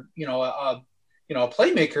or a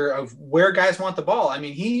playmaker of where guys want the ball. I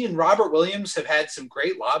mean, he and Robert Williams have had some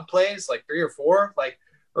great lob plays, like 3 or 4, like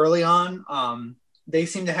early on. They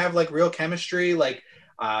seem to have like real chemistry. Like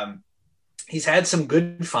he's had some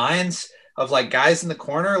good finds of like guys in the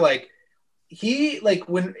corner. Like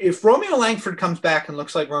if Romeo Langford comes back and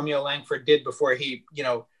looks like Romeo Langford did before he,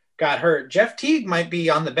 got hurt, Jeff Teague might be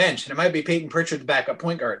on the bench, and it might be Peyton Pritchard's backup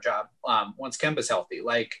point guard job once Kemba's healthy,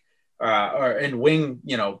 or in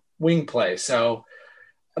wing play. So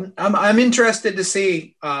I'm interested to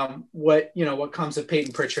see what comes of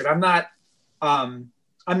Peyton Pritchard. I'm not going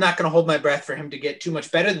to hold my breath for him to get too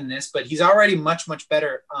much better than this, but he's already much, much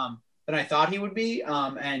better than I thought he would be.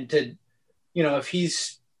 And to, if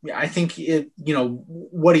he's, I think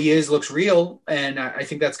what he is looks real, and I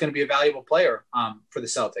think that's going to be a valuable player for the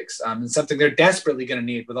Celtics, and something they're desperately going to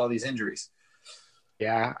need with all these injuries.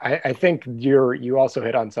 Yeah, I think you also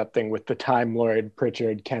hit on something with the Time Lord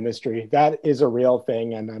Pritchard chemistry. That is a real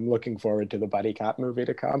thing, and I'm looking forward to the Buddy Cop movie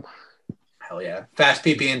to come. Hell yeah, Fast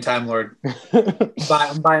PP and Time Lord.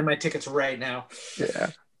 I'm buying my tickets right now. Yeah.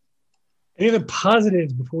 Any other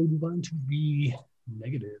positives before we move on to the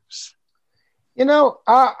negatives?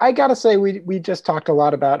 I got to say, we just talked a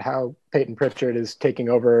lot about how Peyton Pritchard is taking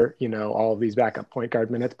over, all of these backup point guard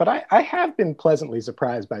minutes. But I have been pleasantly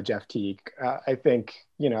surprised by Jeff Teague. I think,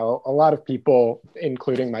 a lot of people,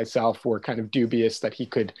 including myself, were kind of dubious that he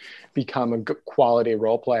could become a good quality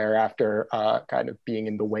role player after kind of being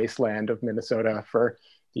in the wasteland of Minnesota for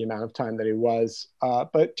the amount of time that he was.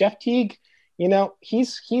 But Jeff Teague,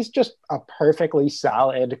 he's just a perfectly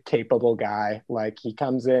solid, capable guy. Like, he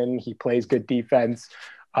comes in, he plays good defense.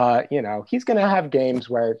 He's going to have games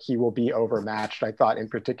where he will be overmatched. I thought in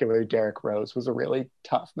particular, Derrick Rose was a really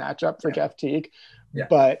tough matchup for Jeff Teague,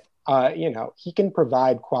 but he can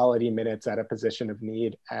provide quality minutes at a position of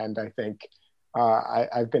need. And I think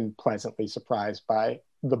I've been pleasantly surprised by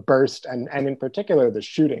the burst and in particular the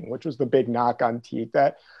shooting, which was the big knock on Teague,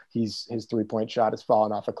 that his 3-point shot has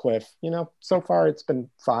fallen off a cliff. So far it's been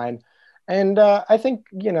fine. And I think,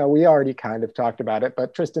 we already kind of talked about it,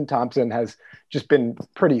 but Tristan Thompson has just been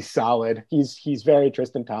pretty solid. He's very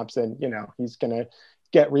Tristan Thompson. He's going to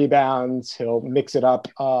get rebounds. He'll mix it up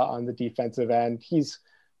on the defensive end. He's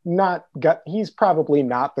probably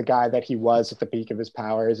not the guy that he was at the peak of his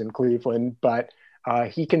powers in Cleveland, but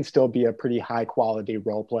he can still be a pretty high quality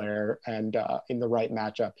role player. And in the right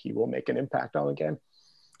matchup, he will make an impact on the game.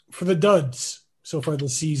 For the duds so far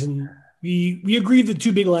this season, we agreed the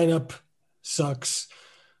two big lineup sucks.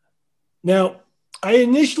 Now, I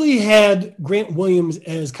initially had Grant Williams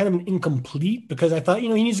as kind of an incomplete because I thought, he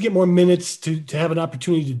needs to get more minutes to have an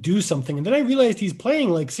opportunity to do something. And then I realized he's playing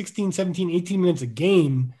like 16, 17, 18 minutes a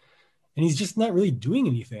game, and he's just not really doing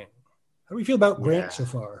anything. How do we feel about Grant so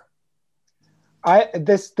far?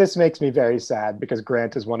 This makes me very sad because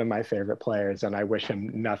Grant is one of my favorite players and I wish him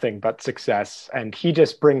nothing but success. And he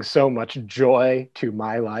just brings so much joy to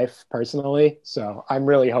my life personally. So I'm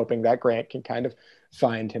really hoping that Grant can kind of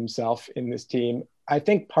find himself in this team. I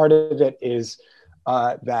think part of it is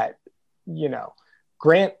that,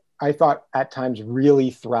 Grant, I thought at times really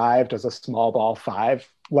thrived as a small ball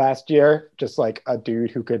 5 last year, just like a dude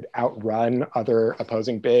who could outrun other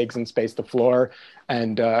opposing bigs and space the floor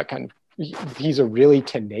and he's a really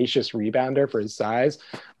tenacious rebounder for his size,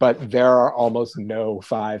 but there are almost no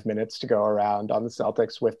 5 minutes to go around on the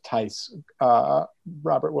Celtics with Tice,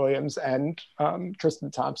 Robert Williams, and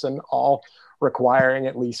Tristan Thompson all requiring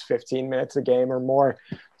at least 15 minutes a game or more.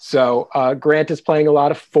 So Grant is playing a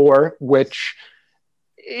lot of 4, which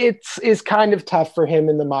is kind of tough for him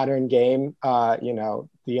in the modern game. The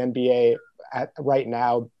NBA right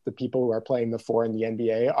now, the people who are playing the 4 in the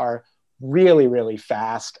NBA are really, really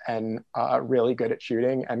fast and really good at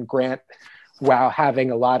shooting. And Grant, while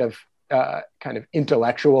having a lot of kind of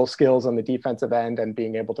intellectual skills on the defensive end and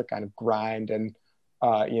being able to kind of grind and,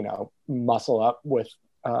 muscle up with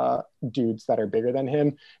dudes that are bigger than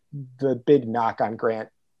him, the big knock on Grant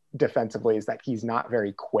defensively is that he's not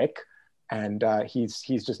very quick. And he's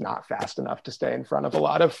just not fast enough to stay in front of a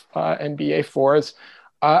lot of NBA 4s.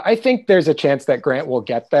 I think there's a chance that Grant will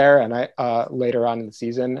get there and later on in the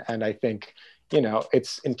season. And I think,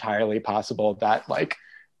 it's entirely possible that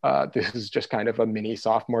this is just kind of a mini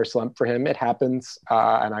sophomore slump for him. It happens.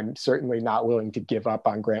 And I'm certainly not willing to give up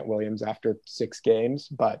on Grant Williams after 6 games,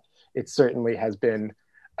 but it certainly has been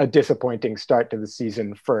a disappointing start to the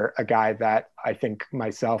season for a guy that I think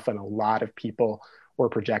myself and a lot of people were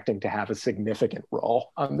projecting to have a significant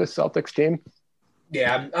role on the Celtics team.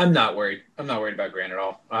 Yeah, I'm not worried. I'm not worried about Grant at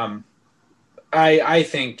all. I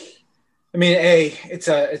think, A, it's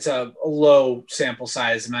a low sample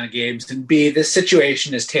size amount of games, and B, this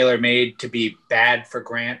situation is tailor-made to be bad for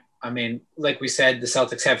Grant. Like we said, the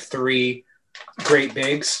Celtics have 3 great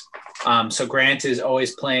bigs. So Grant is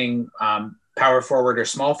always playing power forward or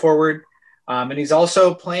small forward. And he's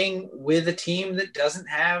also playing with a team that doesn't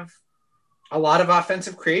have a lot of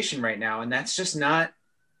offensive creation right now. And that's just not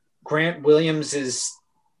Grant Williams's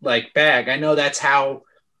bag. I know that's how,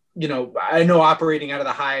 I know operating out of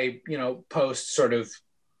the high, post sort of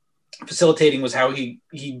facilitating was how he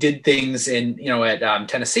did things in, at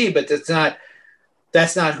Tennessee, but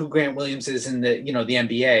that's not who Grant Williams is in the, the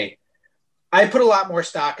NBA. I put a lot more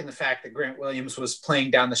stock in the fact that Grant Williams was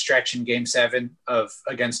playing down the stretch in Game 7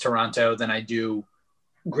 against Toronto than I do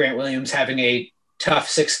Grant Williams having a tough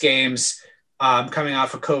 6 games, coming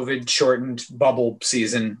off a COVID shortened bubble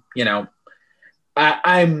season. I've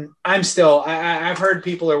heard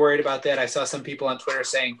people are worried about that. I saw some people on Twitter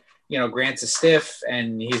saying, Grant's a stiff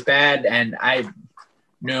and he's bad. And I'm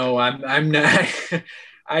not,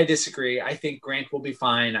 I disagree. I think Grant will be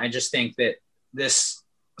fine. I just think that this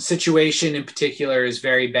situation in particular is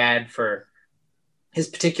very bad for his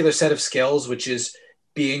particular set of skills, which is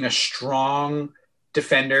being a strong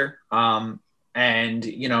defender. And,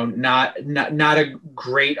 not a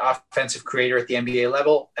great offensive creator at the NBA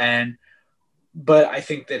level. But I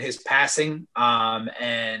think that his passing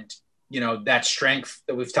and, that strength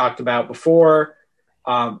that we've talked about before,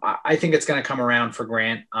 I think it's going to come around for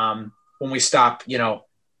Grant when we stop,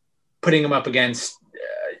 putting him up against,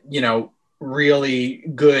 really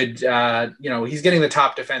good, he's getting the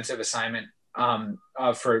top defensive assignment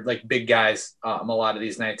for like big guys a lot of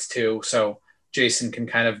these nights too. So Jason can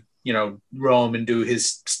kind of, roam and do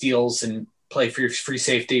his steals and play for free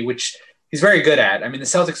safety, which he's very good at. I mean, the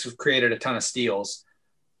Celtics have created a ton of steals,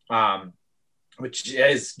 which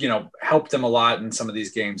has, helped them a lot in some of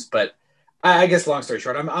these games. But I guess long story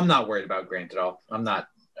short, I'm not worried about Grant at all. I'm not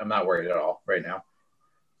worried at all right now.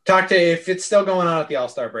 If it's still going on at the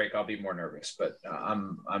All-Star break, I'll be more nervous, but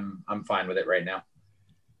I'm fine with it right now.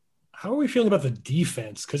 How are we feeling about the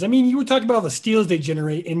defense? Because, I mean, you were talking about the steals they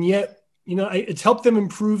generate, and yet, it's helped them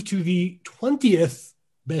improve to the 20th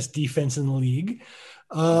best defense in the league.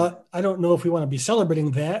 I don't know if we want to be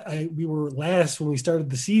celebrating that. We were last when we started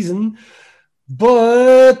the season,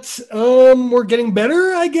 but we're getting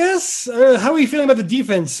better, I guess. How are you feeling about the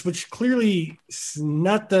defense, which clearly is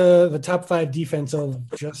not the top 5 defense of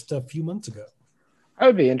just a few months ago? I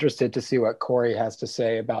would be interested to see what Corey has to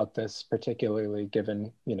say about this, particularly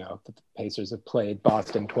given, that the Pacers have played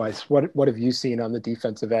Boston twice. What have you seen on the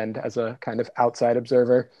defensive end as a kind of outside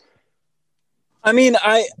observer? I mean,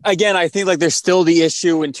 I think like there's still the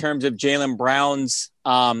issue in terms of Jaylen Brown's,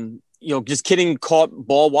 just getting caught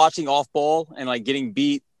ball watching off ball and like getting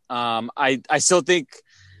beat. I still think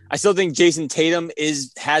Jason Tatum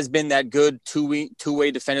has been that good two-way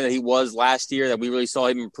defender that he was last year that we really saw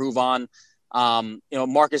him improve on.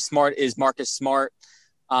 Marcus Smart is Marcus Smart.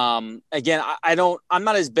 Again, I'm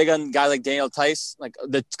not as big on a guy like Daniel Tice. Like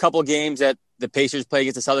the couple of games that the Pacers play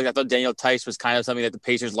against the Celtics, I thought Daniel Tice was kind of something that the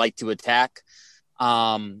Pacers like to attack.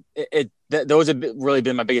 Those have really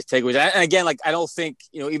been my biggest takeaways. And again, like, I don't think,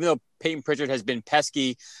 even though Peyton Pritchard has been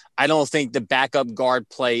pesky, I don't think the backup guard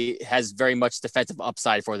play has very much defensive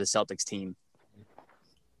upside for the Celtics team.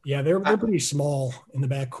 Yeah, they're pretty small in the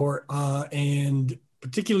backcourt. And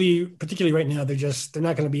particularly right now, they're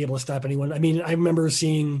not going to be able to stop anyone. I mean, I remember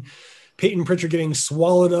seeing Peyton Pritchard getting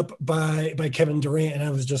swallowed up by Kevin Durant, and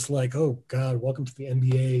I was just like, oh God, welcome to the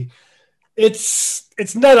NBA.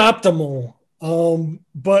 It's not optimal.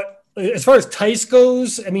 But as far as Tice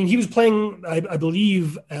goes, I mean, he was playing, I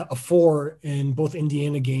believe, a 4 in both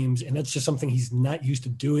Indiana games, and that's just something he's not used to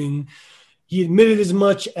doing. He admitted as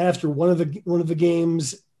much after one of the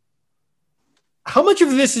games. How much of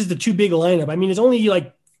this is the too big lineup? I mean, it's only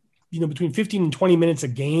like, between 15 and 20 minutes a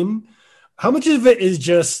game. How much of it is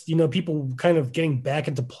just, people kind of getting back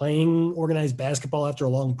into playing organized basketball after a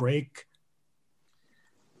long break?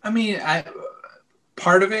 I mean,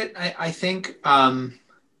 part of it, I think, I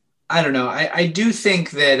don't know. I do think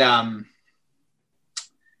that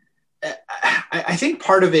I think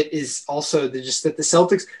part of it is also that the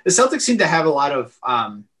Celtics seem to have a lot of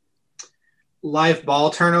live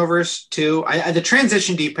ball turnovers too. The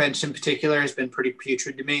transition defense in particular has been pretty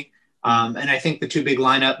putrid to me. And I think the too big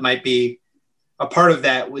lineup might be a part of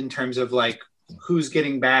that in terms of like who's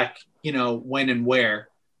getting back, when and where.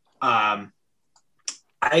 I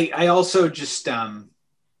also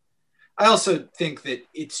think that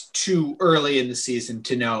it's too early in the season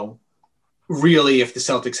to know really if the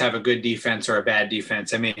Celtics have a good defense or a bad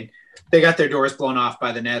defense. I mean, they got their doors blown off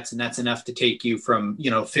by the Nets, and that's enough to take you from,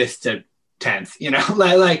 5th to 10th,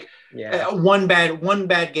 one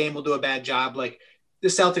bad game will do a bad job. Like the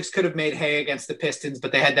Celtics could have made hay against the Pistons,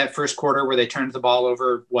 but they had that first quarter where they turned the ball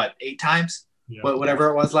over 8 times, whatever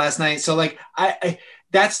it was last night. So like I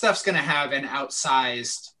that stuff's going to have an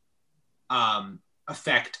outsized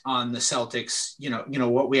effect on the Celtics,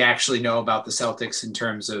 what we actually know about the Celtics in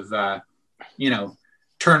terms of,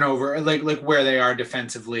 turnover, like where they are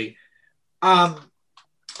defensively.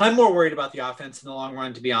 I'm more worried about the offense in the long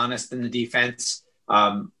run, to be honest, than the defense.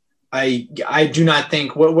 I do not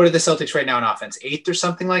think, what are the Celtics right now in offense? 8th or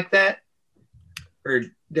something like that? Or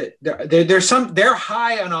they're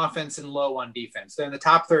high on offense and low on defense. They're in the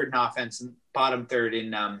top 3rd in offense and bottom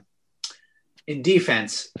 3rd in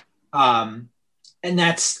defense. And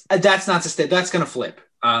that's not sustainable. That's going to flip.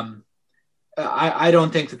 I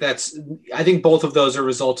don't think I think both of those are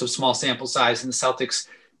results of small sample size, and the Celtics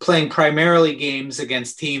playing primarily games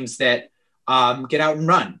against teams that get out and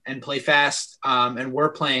run and play fast. And we're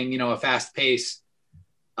playing, a fast pace.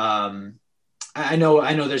 I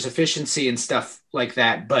know there's efficiency and stuff like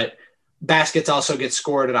that, but baskets also get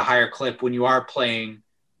scored at a higher clip when you are playing,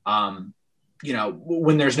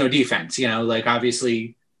 when there's no defense, like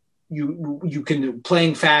obviously you can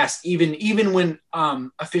playing fast, even when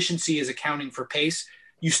efficiency is accounting for pace,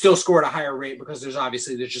 you still score at a higher rate because there's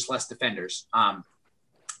just less defenders. I'm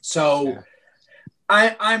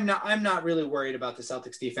not really worried about the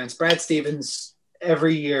Celtics defense. Brad Stevens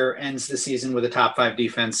every year ends the season with a top 5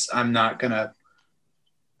 defense. I'm not gonna,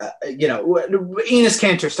 Enes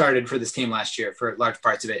Kanter started for this team last year for large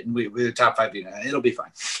parts of it, and we were top 5 defense. It'll be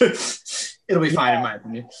fine. it'll be fine in my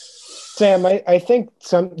opinion. Sam, I think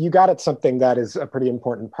you got at something that is a pretty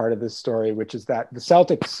important part of this story, which is that the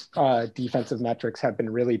Celtics' defensive metrics have been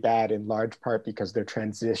really bad in large part because their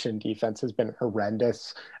transition defense has been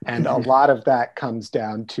horrendous. And a lot of that comes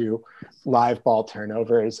down to live ball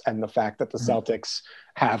turnovers and the fact that the Celtics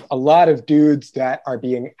have a lot of dudes that are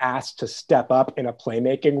being asked to step up in a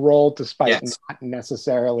playmaking role, despite not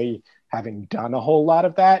necessarily having done a whole lot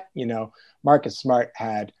of that. You know, Marcus Smart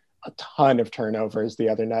had a ton of turnovers the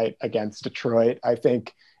other night against Detroit. I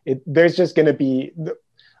think there's just going to be,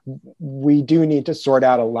 we do need to sort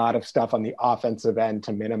out a lot of stuff on the offensive end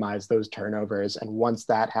to minimize those turnovers. And once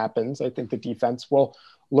that happens, I think the defense will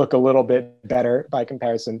look a little bit better by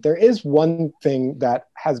comparison. There is one thing that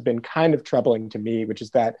has been kind of troubling to me, which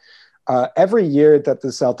is that every year that the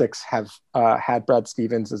Celtics have had Brad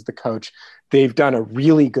Stevens as the coach, they've done a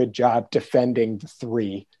really good job defending the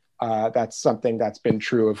three. That's something that's been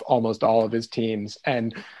true of almost all of his teams.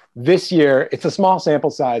 And this year, it's a small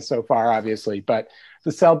sample size so far, obviously, but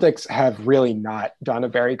the Celtics have really not done a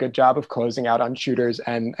very good job of closing out on shooters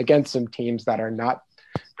and against some teams that are not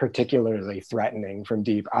particularly threatening from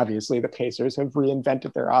deep. Obviously, the Pacers have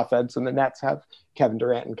reinvented their offense and the Nets have Kevin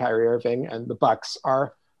Durant and Kyrie Irving, and the Bucks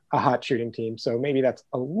are a hot shooting team. So maybe that's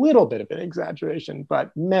a little bit of an exaggeration,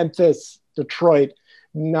 but Memphis, Detroit,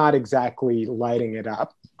 not exactly lighting it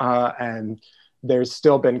up. And there's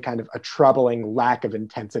still been kind of a troubling lack of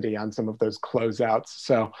intensity on some of those closeouts.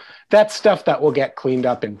 So that's stuff that will get cleaned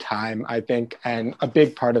up in time, I think. And a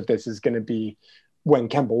big part of this is going to be when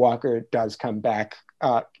Kemba Walker does come back.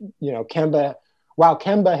 Kemba, while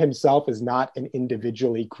Kemba himself is not an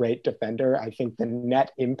individually great defender, I think the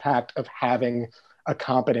net impact of having a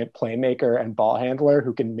competent playmaker and ball handler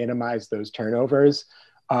who can minimize those turnovers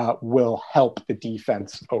will help the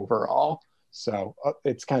defense overall. So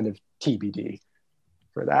it's kind of TBD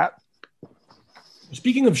for that.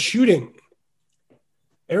 Speaking of shooting,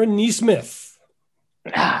 Aaron Nesmith.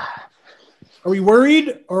 Are we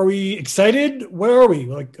worried? Are we excited? Where are we?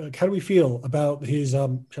 Like how do we feel about his,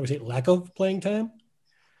 shall we say, lack of playing time?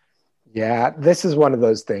 Yeah, this is one of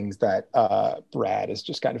those things that Brad is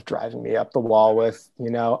just kind of driving me up the wall with.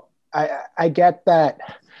 You know, I get that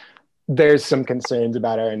there's some concerns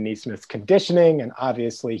about Aaron Nesmith's conditioning, and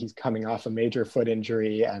obviously he's coming off a major foot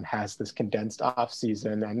injury and has this condensed off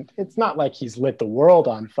season. And it's not like he's lit the world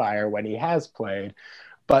on fire when he has played.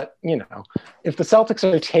 But, you know, if the Celtics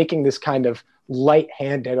are taking this kind of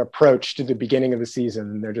light-handed approach to the beginning of the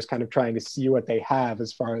season, and they're just kind of trying to see what they have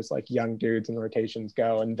as far as like young dudes and rotations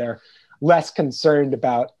go, and they're less concerned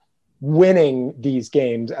about winning these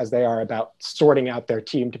games as they are about sorting out their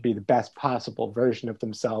team to be the best possible version of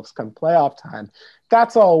themselves come playoff time,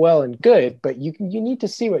 that's all well and good, but you need to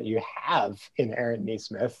see what you have in Aaron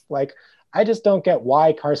Nesmith. Like, I just don't get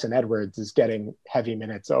why Carson Edwards is getting heavy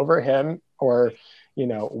minutes over him, or, you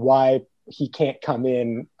know, why he can't come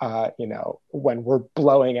in, when we're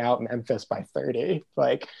blowing out Memphis by 30.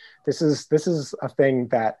 Like, this is a thing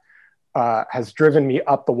that has driven me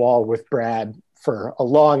up the wall with Brad for a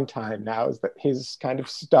long time now, is that his kind of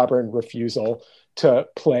stubborn refusal to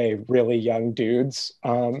play really young dudes.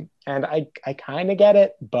 And I kind of get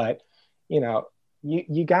it, but, you know,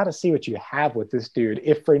 you got to see what you have with this dude,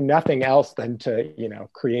 if for nothing else than to, you know,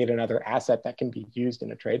 create another asset that can be used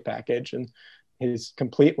in a trade package. And his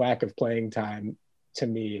complete lack of playing time to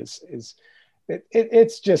me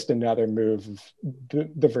it's just another move of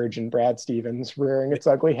the virgin Brad Stevens rearing its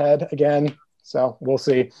ugly head again. So we'll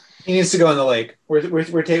see. He needs to go in the lake. We're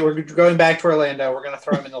going back to Orlando. We're going to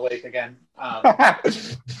throw him in the lake again.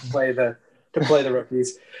 To play the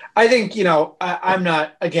rookies. I think, you know, I'm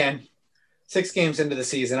not, again, 6 games into the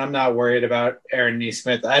season, I'm not worried about Aaron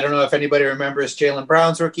Nesmith. I don't know if anybody remembers Jaylen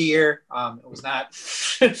Brown's rookie year. It was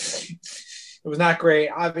not great.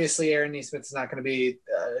 Obviously, Aaron Nesmith is not going to be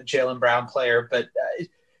a Jaylen Brown player, but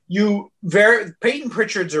Peyton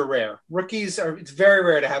Pritchards are rare. It's very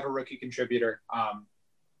rare to have a rookie contributor.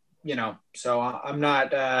 So I'm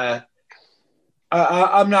not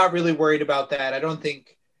really worried about that. I don't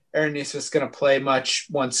think Aaron Nesmith's going to play much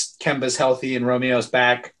once Kemba's healthy and Romeo's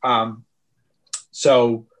back. If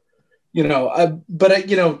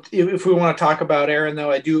we want to talk about Aaron,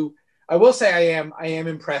 though, I will say I am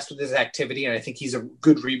impressed with his activity, and I think he's a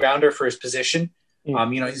good rebounder for his position.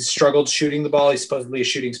 He's struggled shooting the ball. He's supposedly a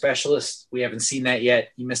shooting specialist. We haven't seen that yet.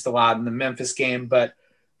 He missed a lot in the Memphis game, but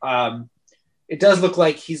it does look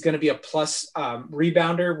like he's going to be a plus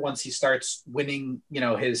rebounder once he starts winning, you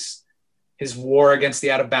know, his war against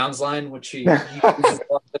the out of bounds line, which he uses a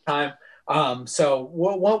lot of the time.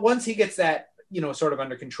 Once he gets that, you know, sort of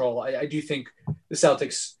under control, I do think the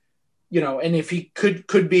Celtics and if he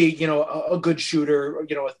could be, a good shooter, a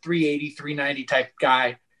 380, 390 type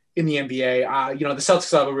guy in the NBA, the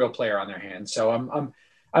Celtics have a real player on their hands. So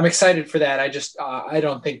I'm excited for that. I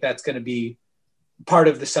don't think that's going to be part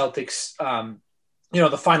of the Celtics,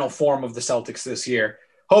 the final form of the Celtics this year.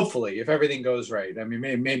 Hopefully, if everything goes right. I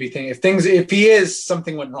mean, if he is,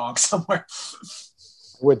 something went wrong somewhere.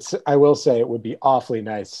 I will say it would be awfully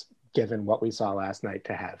nice, given what we saw last night,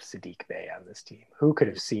 to have Sadiq Bey on this team. Who could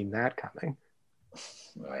have seen that coming?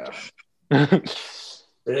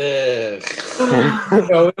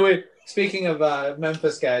 Speaking of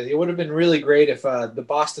Memphis guys, it would have been really great if the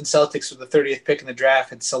Boston Celtics with the 30th pick in the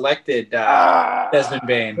draft had selected Desmond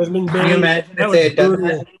Bane. Can you imagine if they had done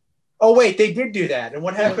that? Oh, wait, they did do that. And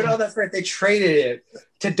what happened? Oh, that's right. They traded it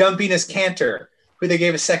to Dumpiness Cantor, who they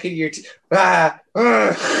gave a second year to.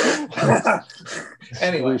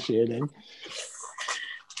 Anyway.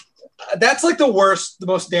 That's like the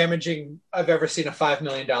most damaging I've ever seen a $5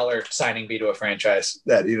 million signing be to a franchise.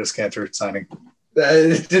 That Enos Cantor signing.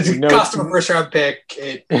 It cost him a first-round pick.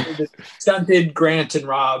 It stunted Grant and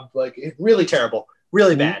Rob. Like, really terrible.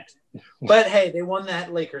 Really bad. But hey, they won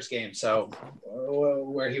that Lakers game, so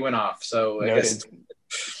where he went off. So I guess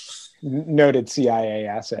noted CIA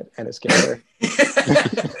asset and a skater.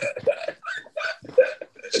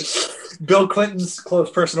 Bill Clinton's close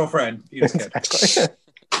personal friend. Exactly.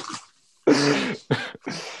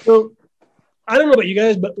 So I don't know about you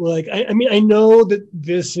guys, but I mean, I know that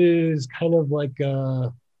this is kind of like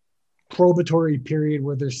a probatory period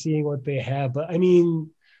where they're seeing what they have, but I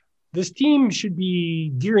mean, this team should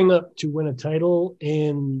be gearing up to win a title.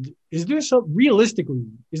 And is there something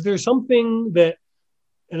that,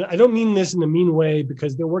 and I don't mean this in a mean way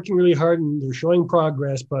because they're working really hard and they're showing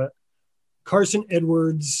progress, but Carson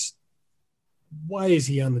Edwards, why is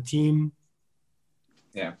he on the team?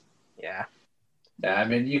 Yeah. Yeah. I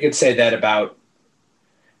mean, you could say that about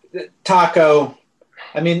Taco.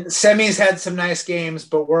 I mean, Semi's had some nice games,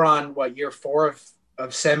 but we're on year 4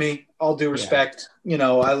 of Semi. All due respect,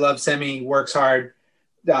 I love Semi. Works hard.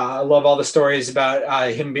 I love all the stories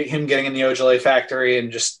about him getting in the Ojale factory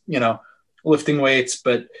and just lifting weights.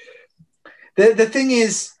 But the thing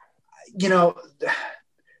is,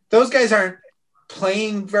 those guys aren't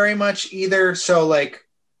playing very much either. So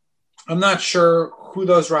I'm not sure who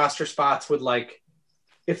those roster spots would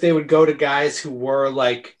if they would go to guys who were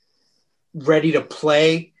ready to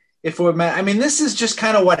play. If it would matter. I mean, this is just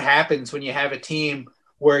kind of what happens when you have a team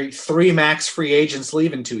where 3 max free agents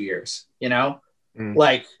leave in 2 years, I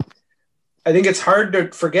think it's hard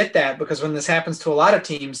to forget that because when this happens to a lot of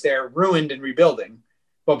teams, they're ruined and rebuilding.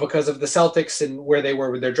 But because of the Celtics and where they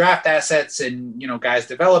were with their draft assets and, guys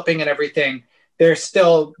developing and everything, they're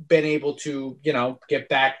still been able to, get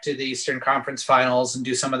back to the Eastern Conference Finals and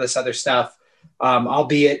do some of this other stuff,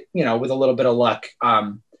 albeit, with a little bit of luck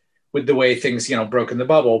with the way things, broke in the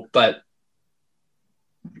bubble. But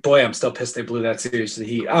boy, I'm still pissed they blew that series to the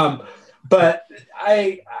Heat. But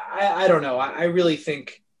I don't know. I really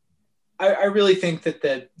think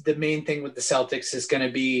that the main thing with the Celtics is going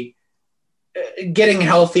to be getting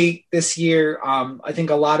healthy this year. I think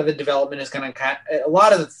a lot of the development is going to – a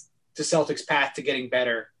lot of the Celtics' path to getting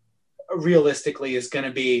better realistically is going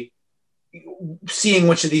to be seeing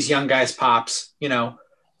which of these young guys pops.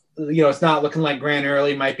 It's not looking like Grant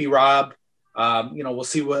early, might be Rob. We'll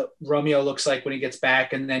see what Romeo looks like when he gets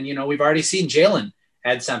back. And then, we've already seen Jalen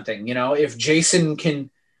add something. If Jason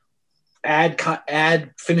can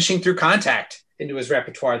add finishing through contact into his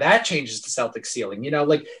repertoire, that changes the Celtics ceiling.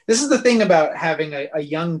 This is the thing about having a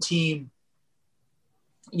young team.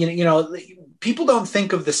 People don't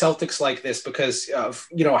think of the Celtics like this because of,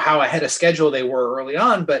 how ahead of schedule they were early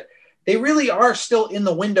on, but they really are still in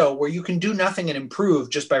the window where you can do nothing and improve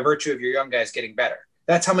just by virtue of your young guys getting better.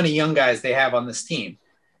 That's how many young guys they have on this team.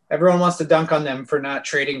 Everyone wants to dunk on them for not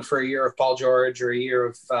trading for a year of Paul George or a year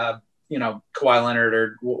of, Kawhi Leonard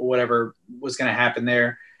or whatever was going to happen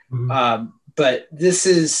there. Mm-hmm. But this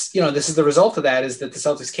is the result of that, is that the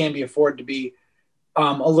Celtics can be afford to be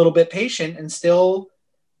a little bit patient and still,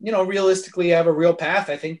 realistically have a real path,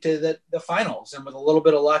 I think, to the finals, and with a little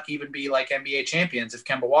bit of luck, even be like NBA champions if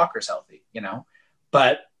Kemba Walker's healthy,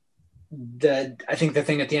 But I think the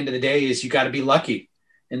thing at the end of the day is you got to be lucky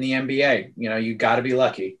in the NBA. You got to be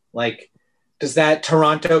lucky. Does that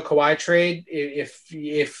Toronto Kawhi trade, if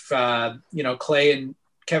Clay and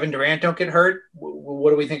Kevin Durant don't get hurt, what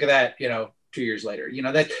do we think of that? 2 years later,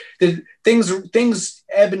 that the things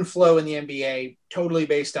ebb and flow in the NBA, totally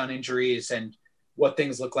based on injuries and what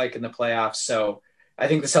things look like in the playoffs. So I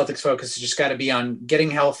think the Celtics focus has just got to be on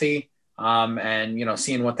getting healthy and,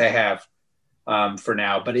 seeing what they have. for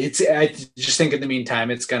now. But I just think in the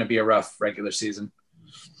meantime, it's going to be a rough regular season.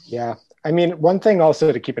 Yeah. I mean, one thing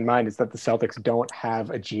also to keep in mind is that the Celtics don't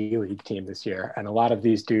have a G League team this year. And a lot of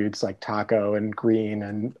these dudes like Taco and Green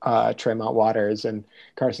and Tremont Waters and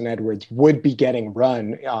Carson Edwards would be getting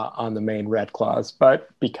run on the main Red Claws. But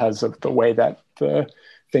because of the way that the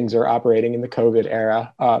things are operating in the COVID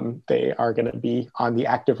era, they are going to be on the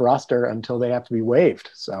active roster until they have to be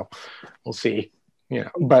waived. So we'll see.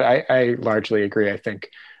 But I largely agree. I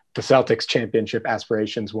think the Celtics championship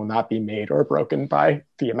aspirations will not be made or broken by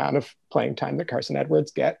the amount of playing time that Carson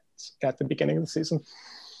Edwards gets at the beginning of the season.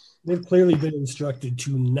 They've clearly been instructed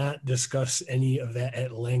to not discuss any of that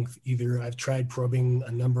at length either. I've tried probing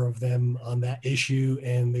a number of them on that issue,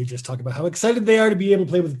 and they just talk about how excited they are to be able to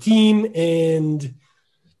play with the team. And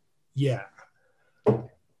yeah.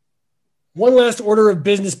 One last order of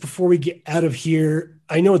business before we get out of here.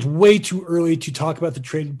 I know it's way too early to talk about the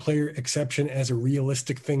traded player exception as a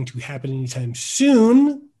realistic thing to happen anytime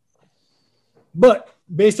soon. But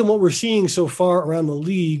based on what we're seeing so far around the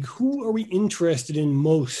league, who are we interested in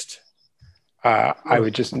most? I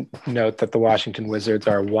would just note that the Washington Wizards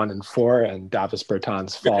are 1-4, and Davis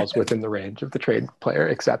Bertans falls within the range of the trade player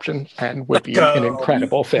exception and would be an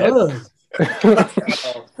incredible fit.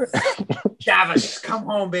 Davis, come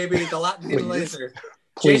home, baby. The Latvian laser.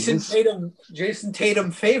 Please. Jason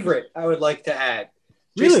Tatum favorite, I would like to add.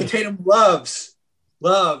 Really? Jason Tatum loves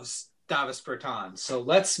Davis Bertans. So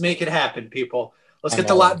let's make it happen, people. Let's get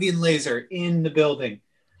the Latvian laser in the building.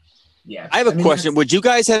 Yeah. I have a question. Would you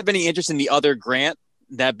guys have any interest in the other Grant,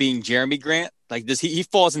 that being Jeremy Grant? Like this, he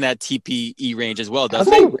falls in that TPE range as well,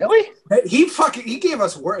 doesn't he? Really? He gave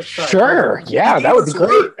us work. Sure. Yeah, that would be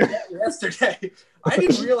great. Yesterday, I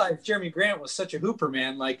didn't realize Jeremy Grant was such a hooper,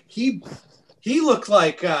 man. Like he looked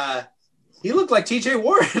like TJ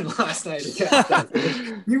Warren last night.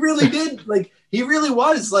 He really did. Like he really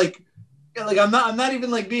was. Like I'm not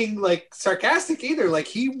even like being like sarcastic either. Like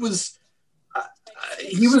he was.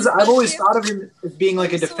 I've always thought of him as being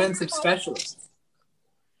like a defensive specialist,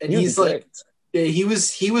 and he's like. He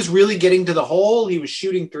was really getting to the hole. He was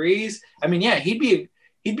shooting threes. I mean, yeah, he'd be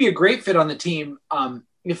a great fit on the team. But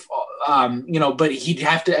he'd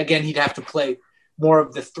have to play more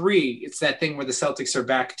of the three. It's that thing where the Celtics are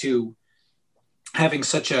back to having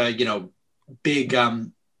such a, big,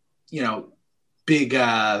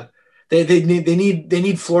 they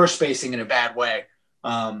need floor spacing in a bad way.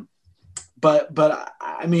 But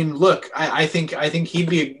I mean, look, I think he'd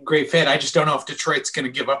be a great fit. I just don't know if Detroit's going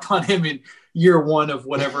to give up on him in year one of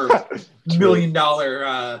whatever $1 million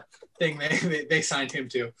thing they signed him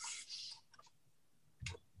to.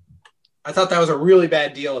 I thought that was a really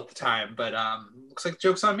bad deal at the time, but looks like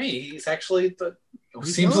joke's on me. He's actually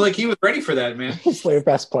seems like he was ready for that, man. He's their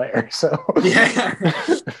best player, so yeah.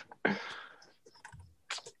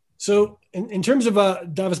 So in terms of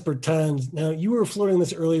Davis Bertans, now you were floating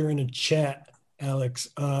this earlier in a chat, Alex.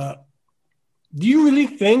 Do you really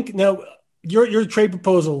think now your trade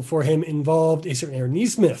proposal for him involved a certain Aaron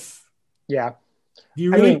Nesmith? Yeah. Do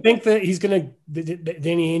you really think that he's going to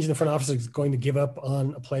Danny Ainge in the front office is going to give up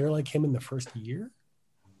on a player like him in the first year?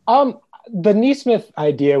 The Nesmith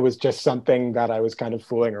idea was just something that I was kind of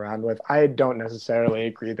fooling around with. I don't necessarily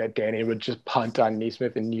agree that Danny would just punt on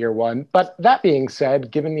Nesmith in year one. But that being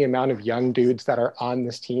said, given the amount of young dudes that are on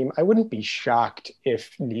this team, I wouldn't be shocked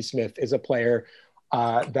if Nesmith is a player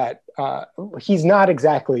that he's not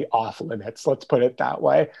exactly off limits. Let's put it that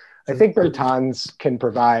way. I think Bertans can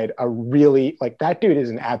provide a really, that dude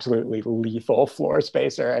is an absolutely lethal floor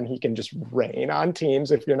spacer, and he can just rain on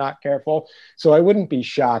teams if you're not careful. So I wouldn't be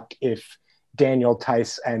shocked if Daniel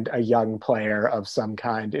Tice and a young player of some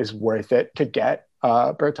kind is worth it to get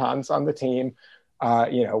Bertans on the team,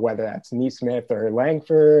 whether that's Nesmith or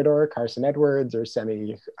Langford or Carson Edwards or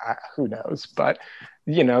Semi, who knows. But,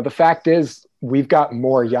 the fact is we've got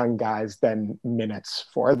more young guys than minutes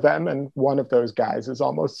for them. And one of those guys is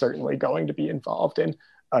almost certainly going to be involved in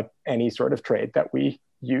any sort of trade that we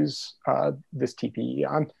use this TPE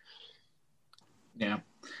on. Yeah.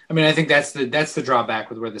 I mean, I think that's the drawback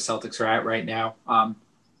with where the Celtics are at right now.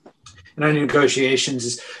 In our negotiations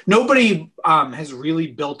is nobody has really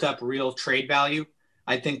built up real trade value.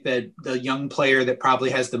 I think that the young player that probably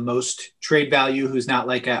has the most trade value, who's not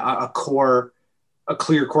like a clear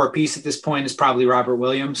core piece at this point, is probably Robert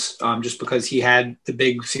Williams, just because he had the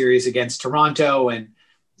big series against Toronto and,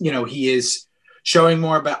 he is showing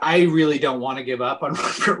more, but I really don't want to give up on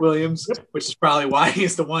Robert Williams, which is probably why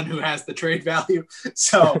he's the one who has the trade value.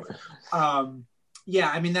 So, yeah,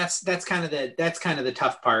 I mean, that's kind of the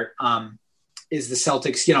tough part, is the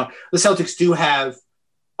Celtics. The Celtics do have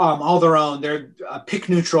all their own. They're pick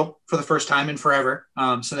neutral for the first time in forever.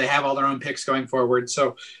 So they have all their own picks going forward.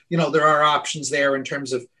 So, there are options there in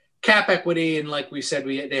terms of cap equity. And like we said,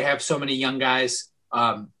 they have so many young guys.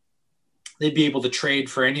 They'd be able to trade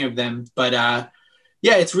for any of them. But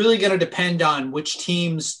it's really going to depend on which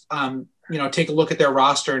teams, take a look at their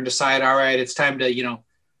roster and decide, all right, it's time to,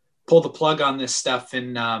 pull the plug on this stuff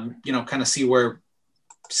and, kind of see where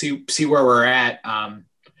we're at.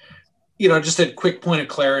 Just a quick point of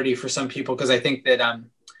clarity for some people, because I think that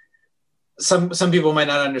some people might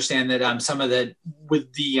not understand that some of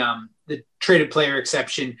with the traded player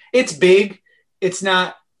exception, it's big. It's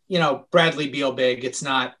not, Bradley Beal big. It's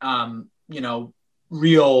not,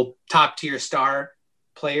 real top tier star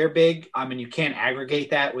player big. I mean, you can't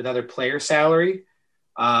aggregate that with other player salary.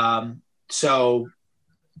 So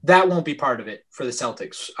that won't be part of it for the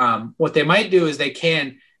Celtics. What they might do is they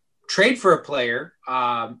can trade for a player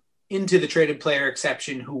into the traded player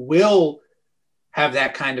exception who will have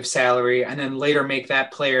that kind of salary, and then later make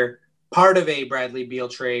that player part of a Bradley Beal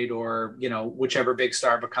trade, or, whichever big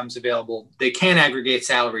star becomes available. They can aggregate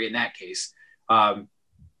salary in that case. And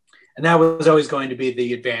that was always going to be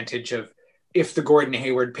the advantage of if the Gordon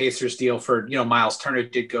Hayward Pacers deal for, Miles Turner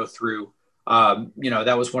did go through.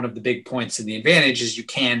 That was one of the big points in the advantage is you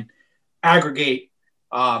can aggregate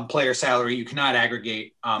player salary. You cannot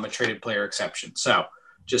aggregate a traded player exception. So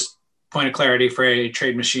just point of clarity for a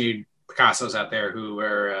trade machine Picassos out there who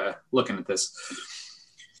are looking at this.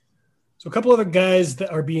 So a couple other guys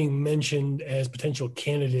that are being mentioned as potential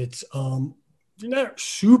candidates. They're not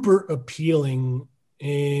super appealing,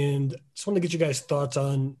 and just want to get you guys' thoughts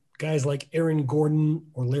on guys like Aaron Gordon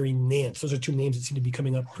or Larry Nance. Those are two names that seem to be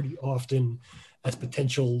coming up pretty often as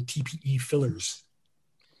potential TPE fillers.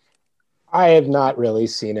 I have not really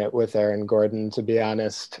seen it with Aaron Gordon, to be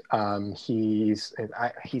honest. He's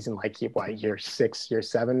in year 6, year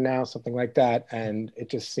 7 now, something like that. And it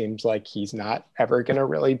just seems like he's not ever going to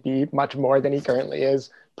really be much more than he currently is.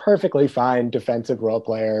 Perfectly fine defensive role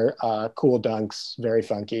player, cool dunks, very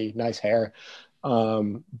funky, nice hair.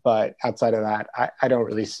 But outside of that, I don't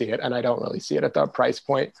really see it. And I don't really see it at that price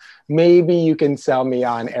point. Maybe you can sell me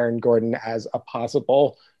on Aaron Gordon as a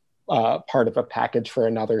possible part of a package for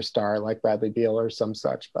another star like Bradley Beal or some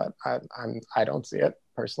such, but I don't see it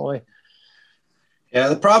personally. Yeah,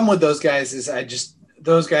 the problem with those guys is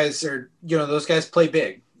those guys play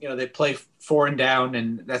big. They play 4 and down,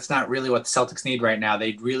 and that's not really what the Celtics need right now.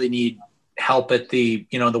 They really need help at the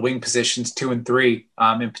the wing positions 2 and 3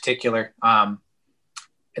 in particular, and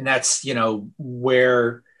that's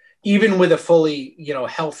where even with a fully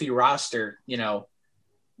healthy roster,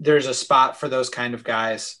 there's a spot for those kind of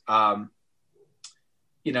guys.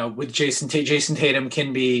 With Jason Tatum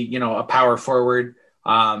can be, a power forward.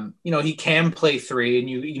 He can play 3, and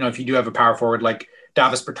if you do have a power forward like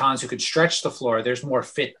Davis Bertans who could stretch the floor, there's more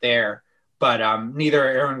fit there. But neither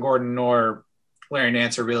Aaron Gordon nor Larry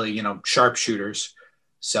Nance are really, sharpshooters.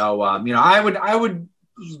 So, I would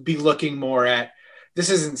be looking more at, this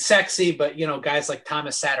isn't sexy, but, guys like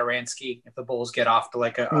Thomas Satoransky, if the Bulls get off to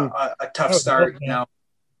like a tough start,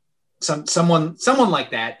 someone like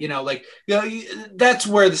that, that's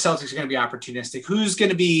where the Celtics are going to be opportunistic. Who's going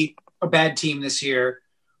to be a bad team this year?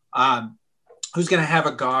 Who's going to have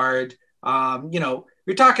a guard?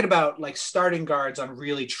 You're talking about like starting guards on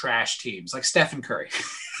really trash teams like Stephen Curry.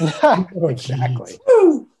 Exactly.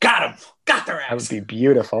 Woo, got him. Got their ass. That would be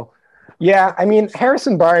beautiful. Yeah, I mean,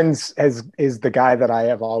 Harrison Barnes is the guy that I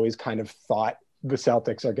have always kind of thought the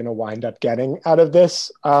Celtics are going to wind up getting out of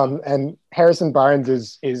this. And Harrison Barnes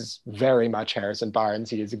is very much Harrison Barnes.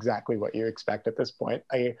 He is exactly what you expect at this point.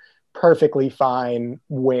 A perfectly fine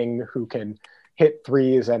wing who can hit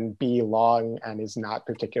threes and be long and is not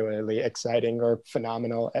particularly exciting or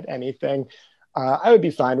phenomenal at anything. I would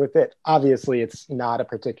be fine with it. Obviously, it's not a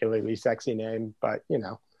particularly sexy name, but,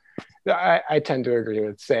 I tend to agree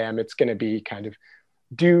with Sam. It's going to be kind of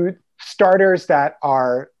starters that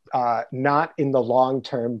are not in the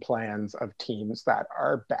long-term plans of teams that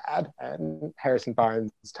are bad. And Harrison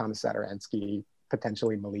Barnes, Thomas Satoransky,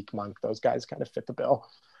 potentially Malik Monk, those guys kind of fit the bill.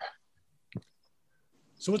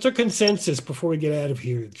 So what's our consensus before we get out of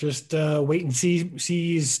here? Just wait and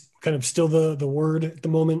see is kind of still the word at the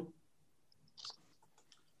moment.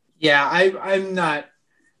 Yeah, I'm not.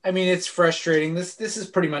 I mean, it's frustrating. This has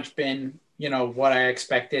pretty much been, what I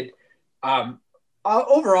expected.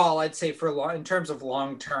 Overall, I'd say in terms of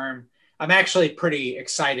long term, I'm actually pretty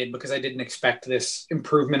excited because I didn't expect this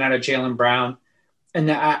improvement out of Jaylen Brown,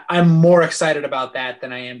 and I'm more excited about that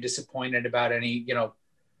than I am disappointed about any,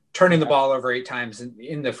 turning the ball over 8 times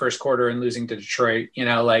in the first quarter and losing to Detroit.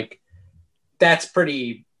 That's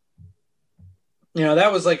pretty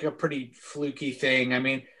that was like a pretty fluky thing. I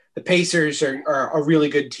mean, the Pacers are a really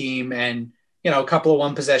good team, and a couple of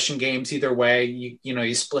one possession games either way.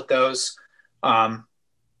 You split those.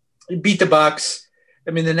 Beat the Bucks.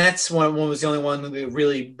 I mean, the Nets one was the only one that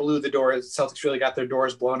really blew the door. Celtics really got their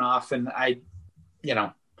doors blown off, and I'm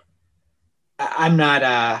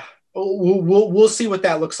not. We'll see what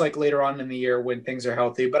that looks like later on in the year when things are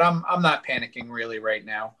healthy. But I'm not panicking really right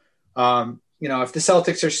now. If the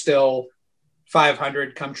Celtics are still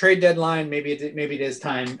 500 come trade deadline, maybe it is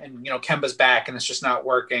time, and Kemba's back and it's just not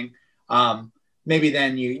working. Maybe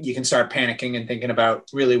then you can start panicking and thinking about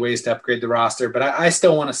really ways to upgrade the roster. But I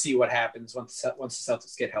still want to see what happens once the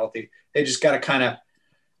Celtics get healthy. They just got to kind of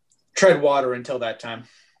tread water until that time.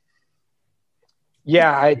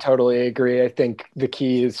 Yeah, I totally agree. I think the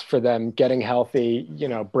key is for them getting healthy.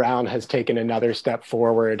 Brown has taken another step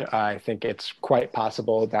forward. I think it's quite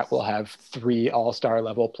possible that we'll have 3 all-star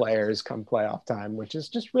level players come playoff time, which is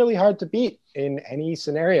just really hard to beat in any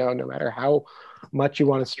scenario, no matter how much you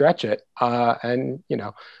want to stretch it. And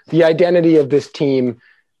the identity of this team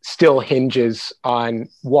still hinges on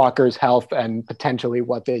Walker's health and potentially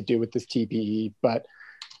what they do with this TBE. But,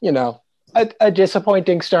 a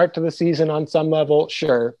disappointing start to the season on some level,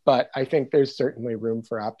 sure, but I think there's certainly room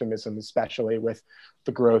for optimism, especially with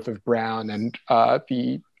the growth of Brown and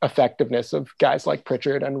the effectiveness of guys like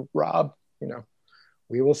Pritchard and Rob.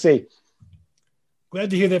 We will see.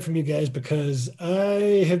 Glad to hear that from you guys, because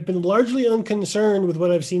I have been largely unconcerned with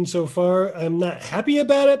what I've seen so far. I'm not happy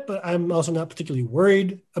about it, but I'm also not particularly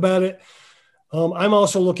worried about it. I'm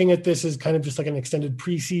also looking at this as kind of just like an extended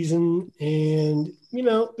preseason, and,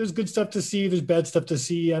 there's good stuff to see. There's bad stuff to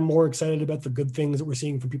see. I'm more excited about the good things that we're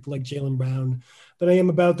seeing from people like Jaylen Brown than I am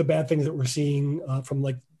about the bad things that we're seeing from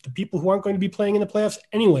like the people who aren't going to be playing in the playoffs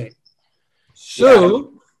anyway.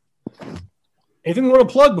 So anything we want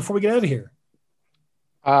to plug before we get out of here?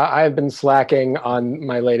 I've been slacking on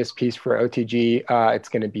my latest piece for OTG. It's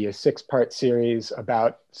going to be a 6-part series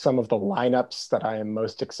about some of the lineups that I am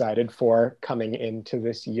most excited for coming into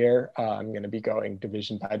this year. I'm going to be going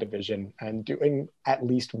division by division and doing at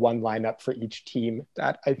least one lineup for each team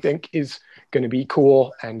that I think is going to be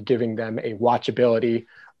cool, and giving them a watchability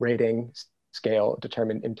rating scale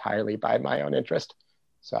determined entirely by my own interest.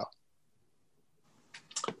 So,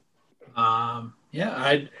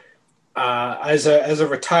 as a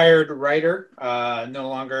retired writer, no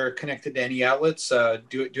longer connected to any outlets,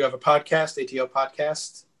 do have a podcast, ATO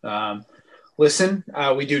podcast. Listen,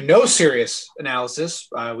 we do no serious analysis.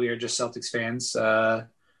 We are just Celtics fans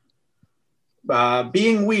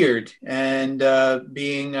being weird and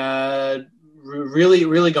being really,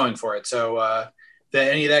 really going for it. So that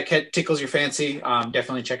any of that tickles your fancy,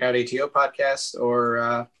 definitely check out ATO podcast,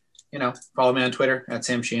 or follow me on Twitter at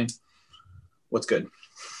Sam Sheehan. What's good?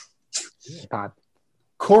 Pod.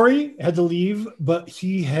 Corey had to leave, but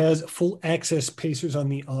he has full access Pacers on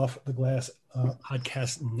the Off the Glass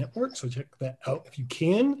podcast network. So check that out if you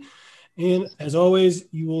can. And as always,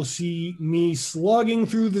 you will see me slogging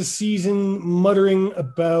through the season, muttering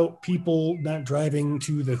about people not driving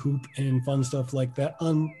to the hoop and fun stuff like that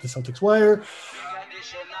on the Celtics Wire.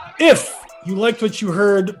 If you liked what you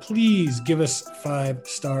heard, please give us 5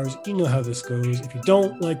 stars. You know how this goes. If you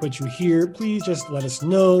don't like what you hear, please just let us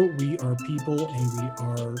know. We are people, and we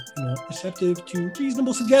are receptive to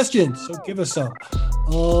reasonable suggestions. So give us some.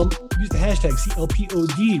 Use the hashtag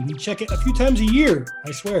CLPOD. We check it a few times a year,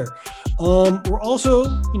 I swear. We're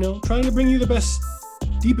also, trying to bring you the best,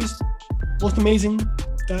 deepest, most amazing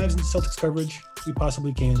dives into Celtics coverage we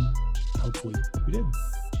possibly can. Hopefully we did.